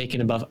Jalen was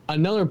taken above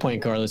another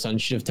point guard the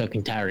Suns should have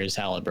taken Tyrese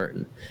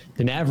Halliburton.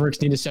 The Mavericks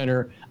need a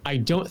center. I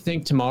don't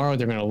think tomorrow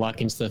they're going to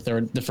luck into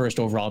the first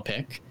overall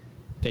pick.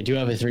 They do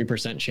have a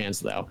 3% chance,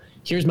 though.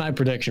 Here's my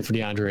prediction for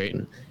DeAndre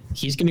Ayton.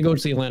 He's going to go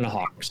to the Atlanta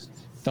Hawks.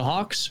 The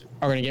Hawks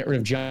are going to get rid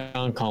of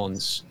John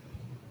Collins.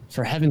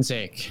 For heaven's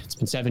sake, it's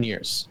been 7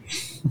 years.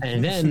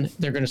 And then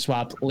they're going to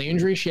swap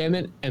Landry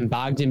Shamet and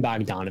Bogdan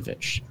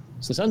Bogdanovic.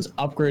 So the Suns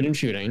upgrade in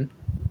shooting.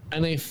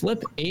 And they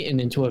flip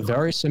Ayton into a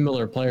very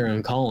similar player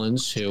in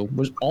Collins, who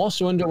was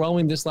also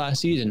underwhelming this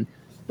last season,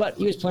 but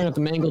he was playing with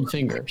a mangled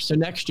finger. So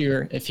next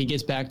year, if he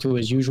gets back to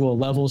his usual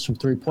levels from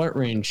 3-point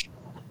range,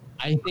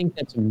 I think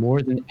that's a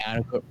more than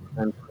adequate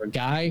return for a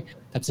guy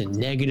that's a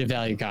negative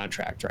value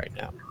contract right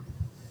now.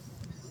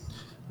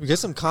 We get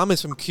some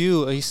comments from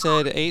Q. He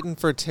said Ayton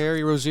for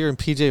Terry Rozier and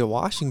PJ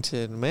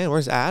Washington. Man,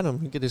 where's Adam?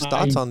 You get his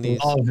thoughts on these.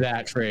 I love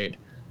that trade.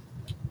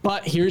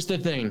 But here's the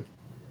thing.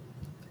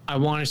 I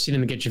want to see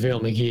them get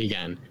JaVale McGee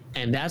again.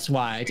 And that's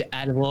why, to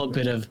add a little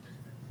bit of,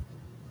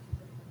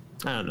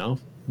 I don't know,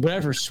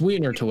 whatever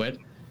sweetener to it,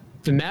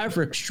 the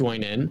Mavericks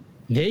join in.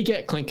 They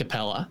get Clint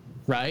Capella,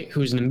 right,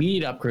 who's an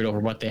immediate upgrade over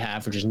what they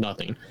have, which is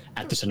nothing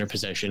at the center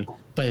position.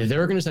 But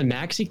they're going to send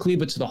Maxi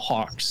Kleber to the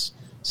Hawks.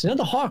 So now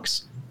the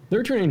Hawks,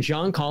 they're turning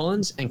John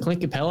Collins and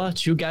Clint Capella,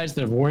 two guys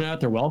that have worn out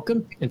their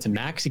welcome, into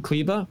Maxi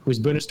Kleber, who's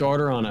been a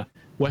starter on a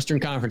Western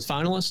Conference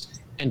finalist,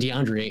 and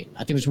DeAndre Ayton. I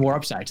think there's more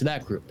upside to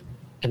that group.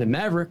 And the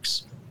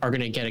Mavericks are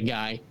going to get a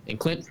guy in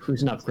Clint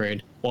who's an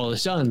upgrade, while the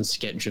Suns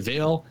get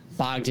JaVale,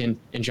 Bogdan,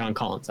 and John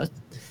Collins.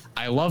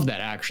 I love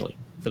that, actually,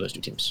 for those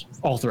two teams.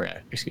 All three,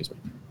 excuse me.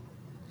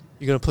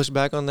 You going to push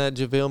back on that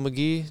JaVale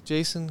McGee,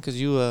 Jason? Because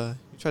you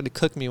tried to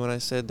cook me when I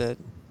said that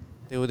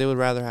they would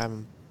rather have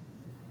him.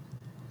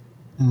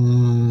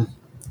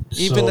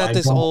 Even at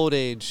this old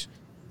age.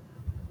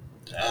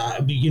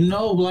 It's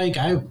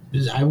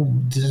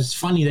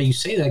funny that you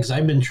say that, because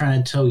I've been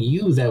trying to tell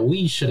you that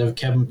we should have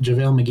kept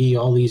JaVale McGee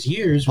all these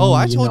years.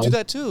 I told you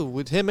that too,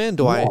 with him and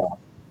Dwight.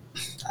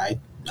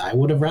 I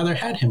would have rather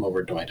had him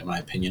over Dwight, in my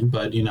opinion,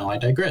 but I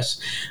digress.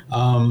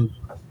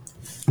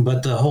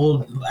 But the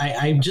whole,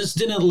 I just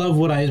didn't love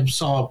what I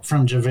saw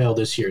from JaVale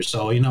this year.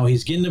 So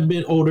he's getting a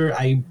bit older.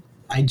 I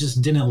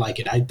just didn't like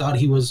it. I thought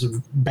he was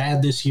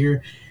bad this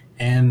year,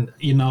 and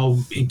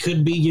it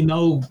could be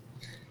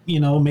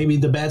maybe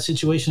the bad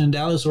situation in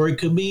Dallas, or it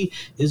could be,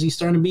 is he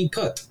starting to be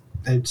cooked?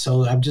 And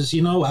so I'm just,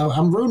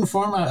 I'm rooting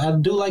for him. I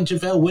do like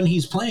JaVale when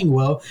he's playing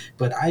well,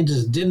 but I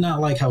just did not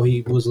like how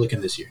he was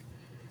looking this year.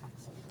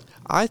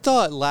 I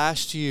thought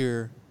last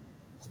year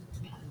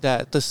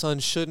that the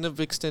Suns shouldn't have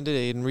extended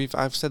Ayton.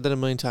 I've said that a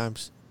million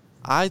times.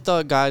 I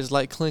thought guys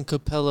like Clint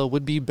Capella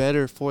would be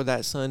better for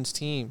that Suns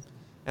team.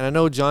 And I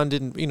know John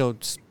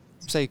didn't,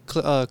 say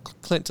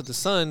Clint to the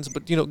Suns,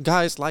 but,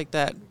 guys like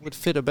that would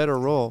fit a better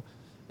role.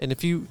 And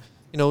if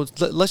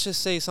let's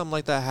just say something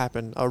like that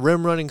happened, a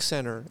rim running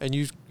center, and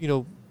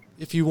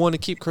if you want to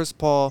keep Chris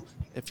Paul,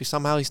 if he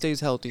stays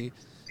healthy,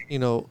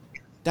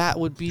 that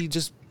would be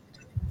just,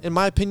 in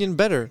my opinion,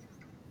 better.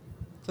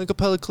 Clint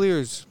Capella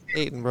clears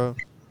Ayton, bro.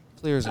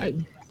 Clears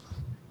him.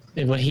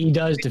 And what he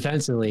does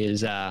defensively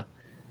is,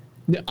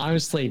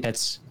 honestly,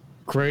 that's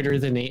greater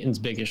than Ayton's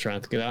biggest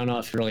strength, because I don't know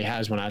if he really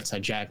has one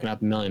outside jacking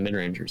up a million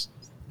mid-rangers.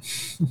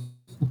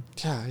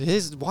 Yeah,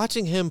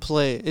 watching him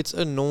play, it's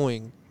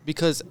annoying.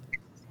 Because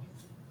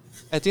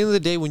at the end of the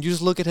day, when you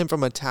just look at him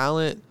from a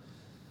talent,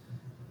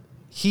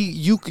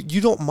 you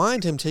don't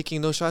mind him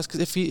taking those shots,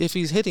 because if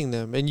he's hitting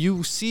them, and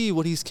you see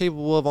what he's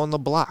capable of on the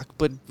block,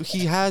 but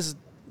he has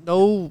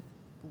no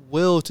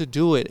will to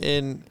do it.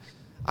 And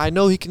I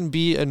know he can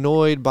be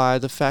annoyed by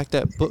the fact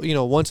that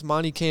once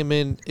Monty came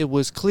in, it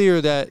was clear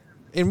that,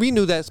 and we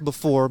knew that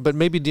before, but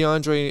maybe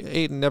DeAndre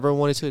Ayton never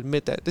wanted to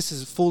admit that this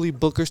is fully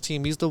Booker's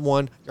team. He's the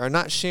one. You're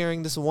not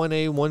sharing this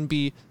 1A,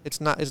 1B.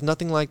 It's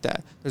nothing like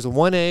that. There's a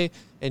 1A,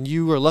 and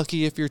you are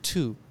lucky if you're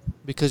 2,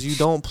 because you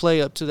don't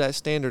play up to that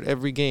standard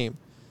every game.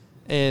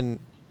 And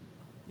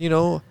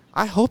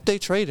I hope they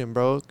trade him,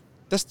 bro.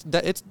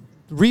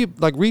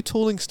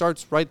 Retooling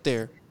starts right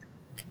there.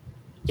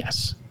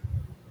 Yes.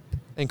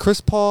 And Chris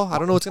Paul, I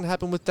don't know what's gonna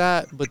happen with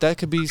that, but that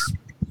could be,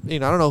 I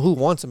don't know who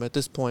wants him at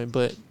this point,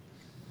 but.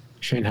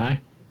 Shanghai.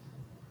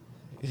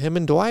 Him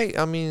and Dwight,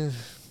 I mean.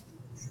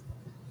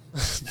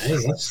 Hey,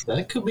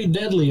 that could be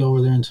deadly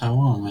over there in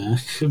Taiwan, man.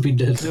 Could be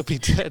deadly. Could be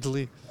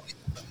deadly.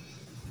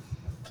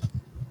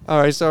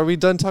 All right, so are we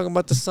done talking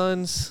about the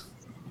Suns?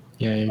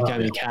 Yeah, you got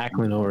to be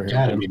cackling over here.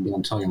 Gotta be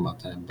done talking about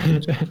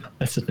that.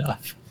 That's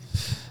enough.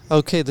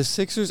 Okay, the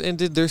Sixers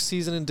ended their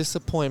season in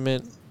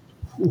disappointment.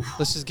 Oof.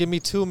 Let's just give me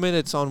 2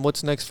 minutes on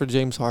what's next for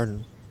James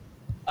Harden.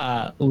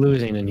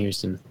 Losing in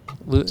Houston.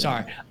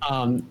 Sorry,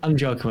 I'm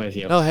joking with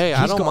you. No, hey,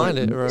 I don't mind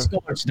it, bro. He's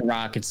going to the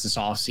Rockets this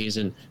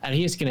offseason, and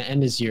he's going to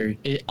end his year,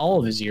 all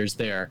of his years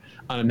there,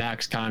 on a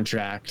max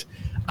contract,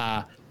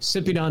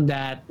 sipping on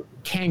that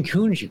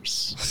Cancun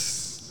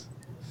juice.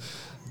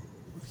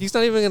 He's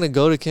not even going to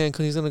go to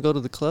Cancun. He's going to go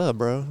to the club,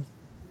 bro.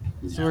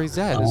 That's where he's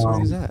at. That's where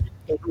he's at.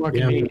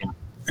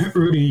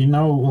 Rudy,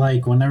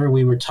 whenever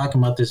we were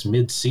talking about this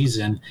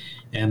mid-season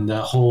and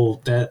that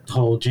whole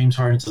James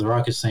Harden to the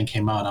Rockets thing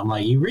came out, I'm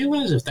like, you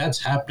realize if that's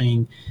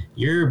happening,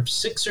 your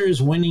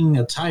Sixers winning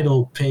a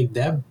title pick,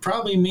 that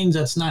probably means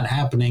that's not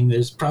happening.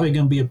 There's probably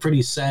going to be a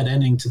pretty sad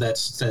ending to that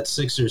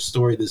Sixers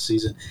story this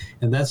season.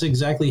 And that's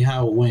exactly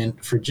how it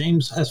went for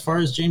James. As far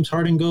as James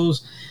Harden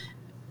goes,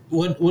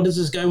 what does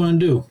this guy want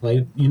to do?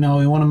 You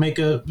want to make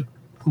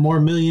more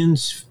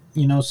millions,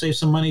 save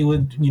some money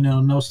with,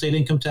 no state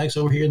income tax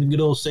over here in the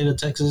good old state of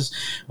Texas,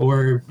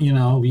 or, you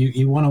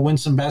want to win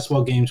some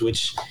basketball games,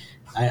 which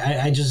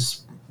I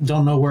just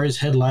don't know where his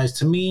head lies.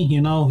 To me,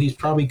 he's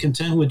probably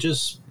content with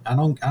just I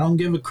don't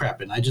give a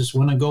crap, and I just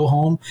want to go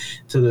home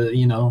to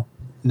the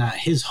not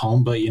his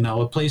home, but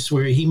a place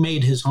where he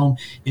made his home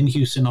in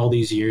Houston all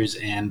these years.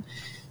 And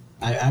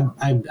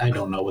I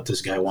don't know what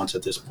this guy wants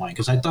at this point,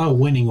 because I thought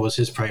winning was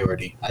his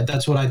priority.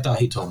 That's what I thought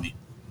he told me.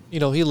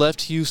 He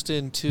left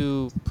Houston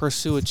to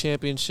pursue a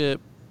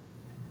championship.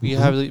 We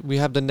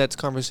have the Nets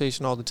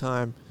conversation all the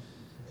time,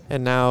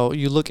 and now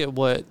you look at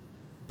what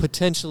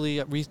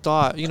potentially we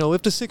thought.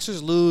 If the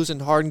Sixers lose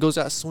and Harden goes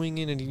out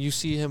swinging, and you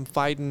see him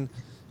fighting,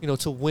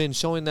 to win,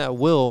 showing that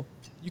will,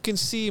 you can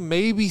see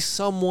maybe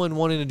someone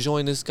wanting to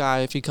join this guy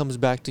if he comes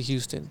back to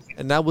Houston,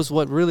 and that was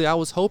what really I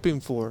was hoping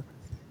for.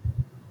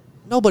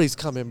 Nobody's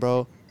coming,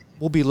 bro.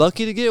 We'll be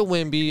lucky to get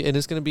Wemby, and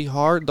it's going to be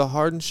the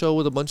Harden show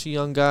with a bunch of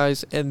young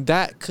guys, and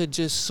that could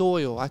just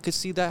soil. I could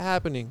see that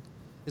happening.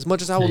 As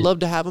much as I would love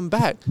to have him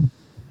back.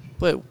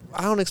 But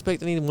I don't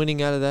expect any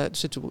winning out of that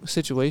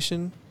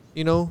situation.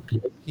 He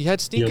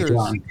had stinkers.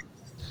 Yo,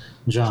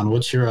 John,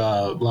 what's your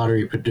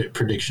lottery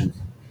prediction?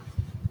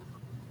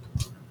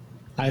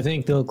 I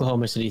think the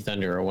Oklahoma City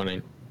Thunder are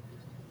winning.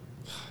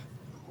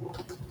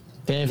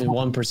 They have a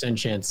 1%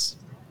 chance.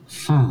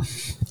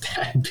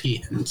 That'd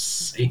be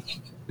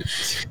insane.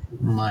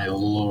 My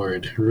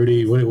Lord,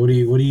 Rudy, what are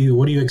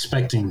you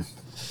expecting?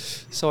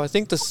 So I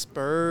think the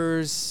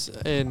Spurs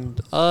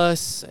and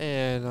us,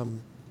 and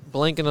I'm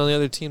blanking on the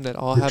other team that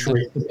all have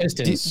the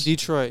Pistons.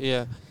 Detroit,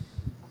 yeah.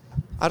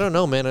 I don't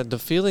know, man. The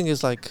feeling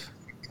is like,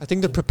 I think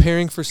they're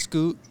preparing for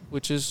Scoot,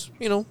 which is,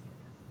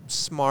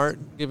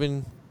 smart,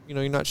 given,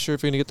 you're not sure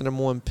if you're going to get the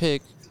number one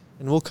pick.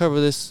 And we'll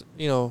cover this,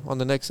 on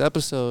the next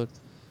episode.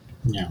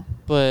 Yeah.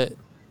 But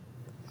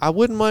I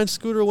wouldn't mind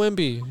Scooter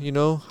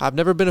Wemby, I've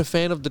never been a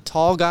fan of the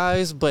tall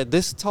guys, but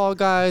this tall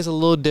guy is a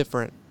little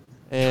different.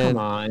 And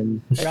come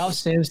on, Ralph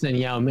Sampson,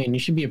 Yao Ming, you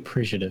should be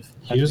appreciative.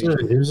 He's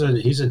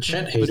a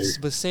Chet hater.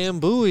 But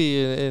Sam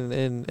Bowie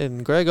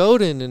and Greg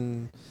Oden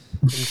and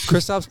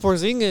Kristaps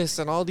Porzingis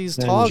and all these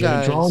tall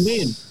guys.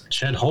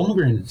 Chet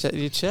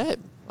Holmgren. Chet,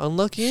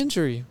 unlucky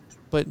injury.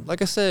 But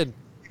like I said,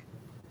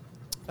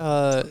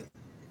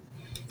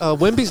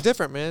 Wemby's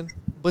different, man.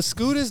 But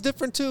Scoot is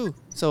different too.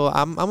 So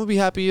I'm gonna be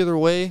happy either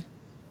way.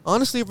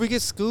 Honestly, if we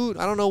get Scoot,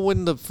 I don't know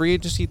when the free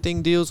agency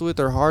thing deals with,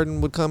 or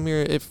Harden would come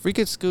here. If we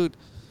get Scoot,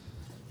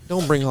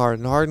 don't bring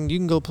Harden. Harden, you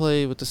can go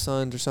play with the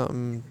Suns or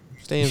something.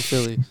 Stay in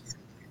Philly.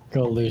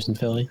 Go lose in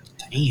Philly.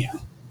 Damn.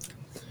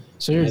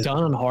 So you're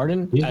done on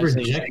Harden? He's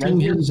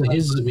rejecting his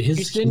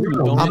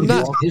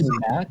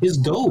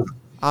goal.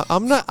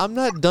 I'm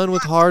not done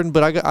with Harden,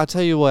 but I'll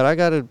tell you what, I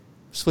gotta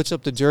switch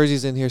up the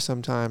jerseys in here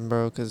sometime,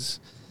 bro, because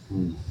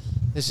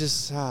it's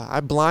just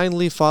I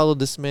blindly followed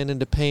this man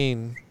into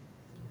pain.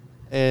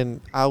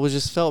 And I was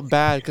just felt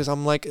bad because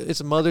I'm like,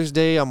 it's Mother's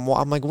Day. I'm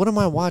like, what am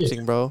I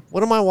watching, bro?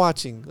 What am I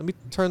watching? Let me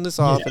turn this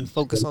off and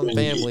focus on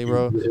family,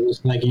 bro. It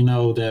was like,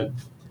 that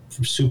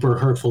super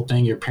hurtful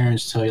thing your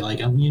parents tell you,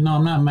 like, I'm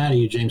not mad at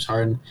you, James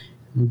Harden.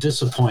 I'm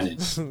disappointed.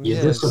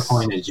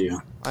 Disappointed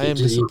you. I am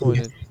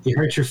disappointed. You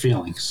hurt your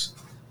feelings.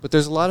 But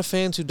there's a lot of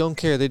fans who don't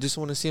care. They just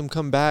want to see him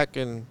come back,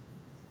 and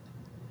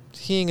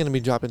he ain't going to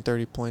be dropping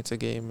 30 points a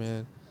game,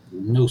 man.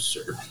 No,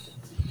 sir.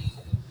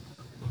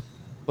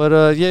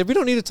 But, we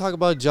don't need to talk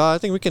about Ja. I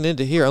think we can end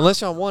it here.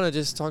 Unless y'all want to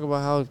just talk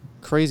about how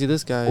crazy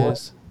this guy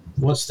is.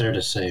 What's there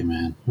to say,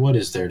 man? What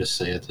is there to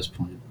say at this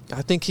point?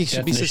 I think he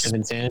should be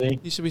insanity.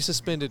 He should be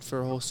suspended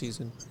for a whole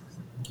season.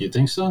 You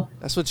think so?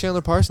 That's what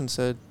Chandler Parsons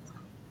said.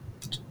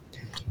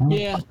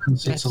 Yeah,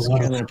 that's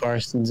Chandler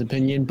Parsons'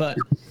 opinion, but,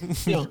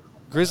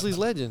 Grizzlies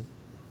legend.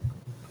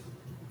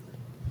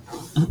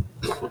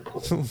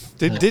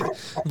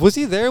 Was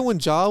he there when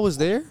Ja was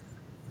there?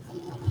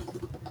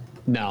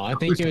 No, I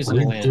think he was in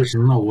Atlanta. There's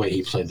no way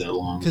he played that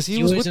long. Because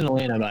he was in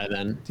Atlanta by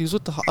then. He was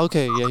with the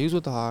he was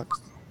with the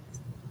Hawks.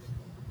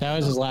 That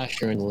was his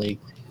last year in the league,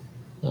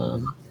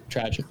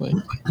 tragically.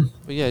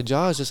 But yeah,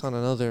 Ja is just on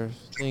another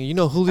thing.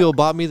 Julio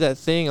bought me that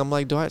thing. I'm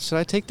like, should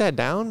I take that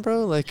down,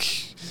 bro? Like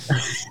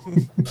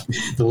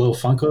the little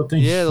Funko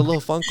thing. Yeah, the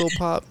little Funko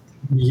Pop.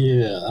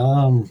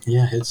 Yeah,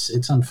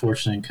 it's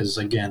unfortunate because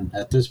again,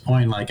 at this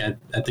point, like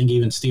I think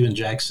even Steven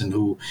Jackson,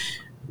 who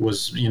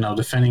was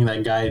defending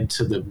that guy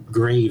to the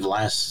grave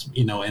last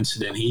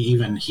incident,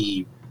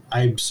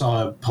 I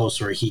saw a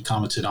post where he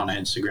commented on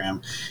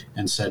Instagram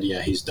and said,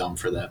 yeah, he's dumb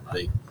for that.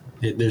 Like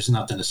there's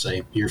nothing to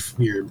say. You're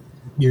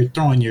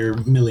throwing your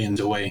millions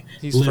away.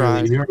 He's literally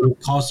fried. You already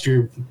cost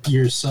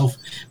yourself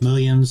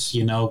millions.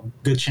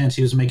 Good chance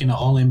he was making an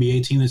all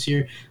NBA team this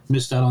year,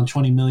 missed out on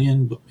 20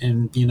 million,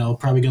 and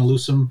probably gonna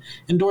lose some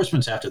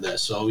endorsements after that.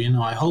 So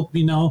I hope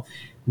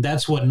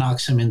that's what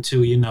knocks him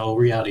into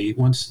reality.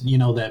 Once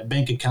that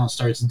bank account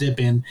starts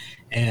dipping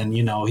and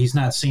he's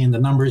not seeing the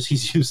numbers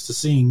he's used to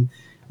seeing,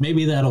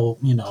 maybe that'll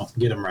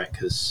get him right,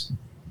 because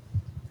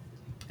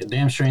the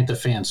damn sure ain't the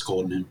fan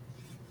scolding him.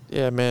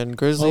 Yeah, man,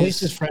 Grizzlies. Well, at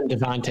least his friend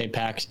Devontae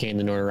Pax gained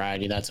the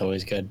notoriety. That's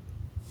always good.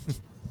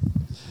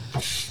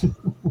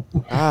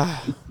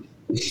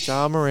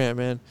 Ja Morant,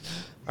 man.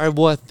 All right,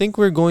 well, I think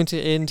we're going to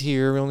end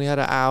here. We only had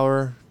an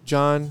hour.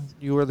 John,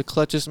 you are the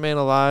clutchest man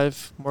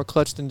alive. More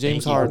clutch than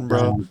James Harden,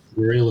 bro.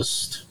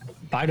 Realist.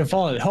 By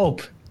default, I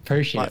hope.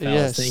 Appreciate it, fellas.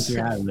 Yes. Thank you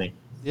for having me.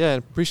 Yeah,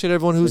 appreciate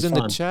everyone who's in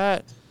the fun.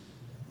 chat.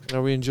 You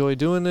know, we enjoy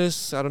doing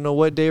this. I don't know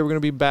what day we're going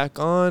to be back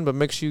on, but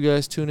make sure you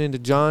guys tune in to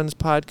John's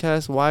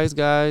podcast, Wise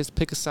Guys.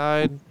 Pick a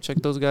side. Check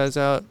those guys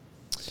out.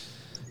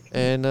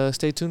 And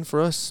stay tuned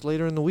for us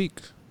later in the week.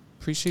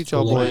 Appreciate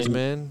y'all boys,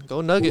 man.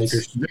 Go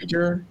Nuggets.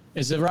 Victor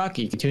is a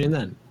Rocky. You can tune in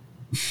then.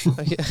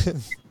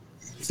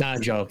 It's not a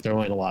joke. They're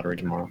winning the lottery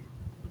tomorrow.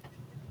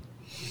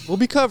 We'll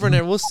be covering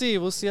it. We'll see.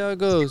 We'll see how it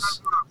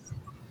goes.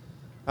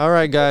 All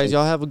right, guys.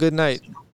 Y'all have a good night.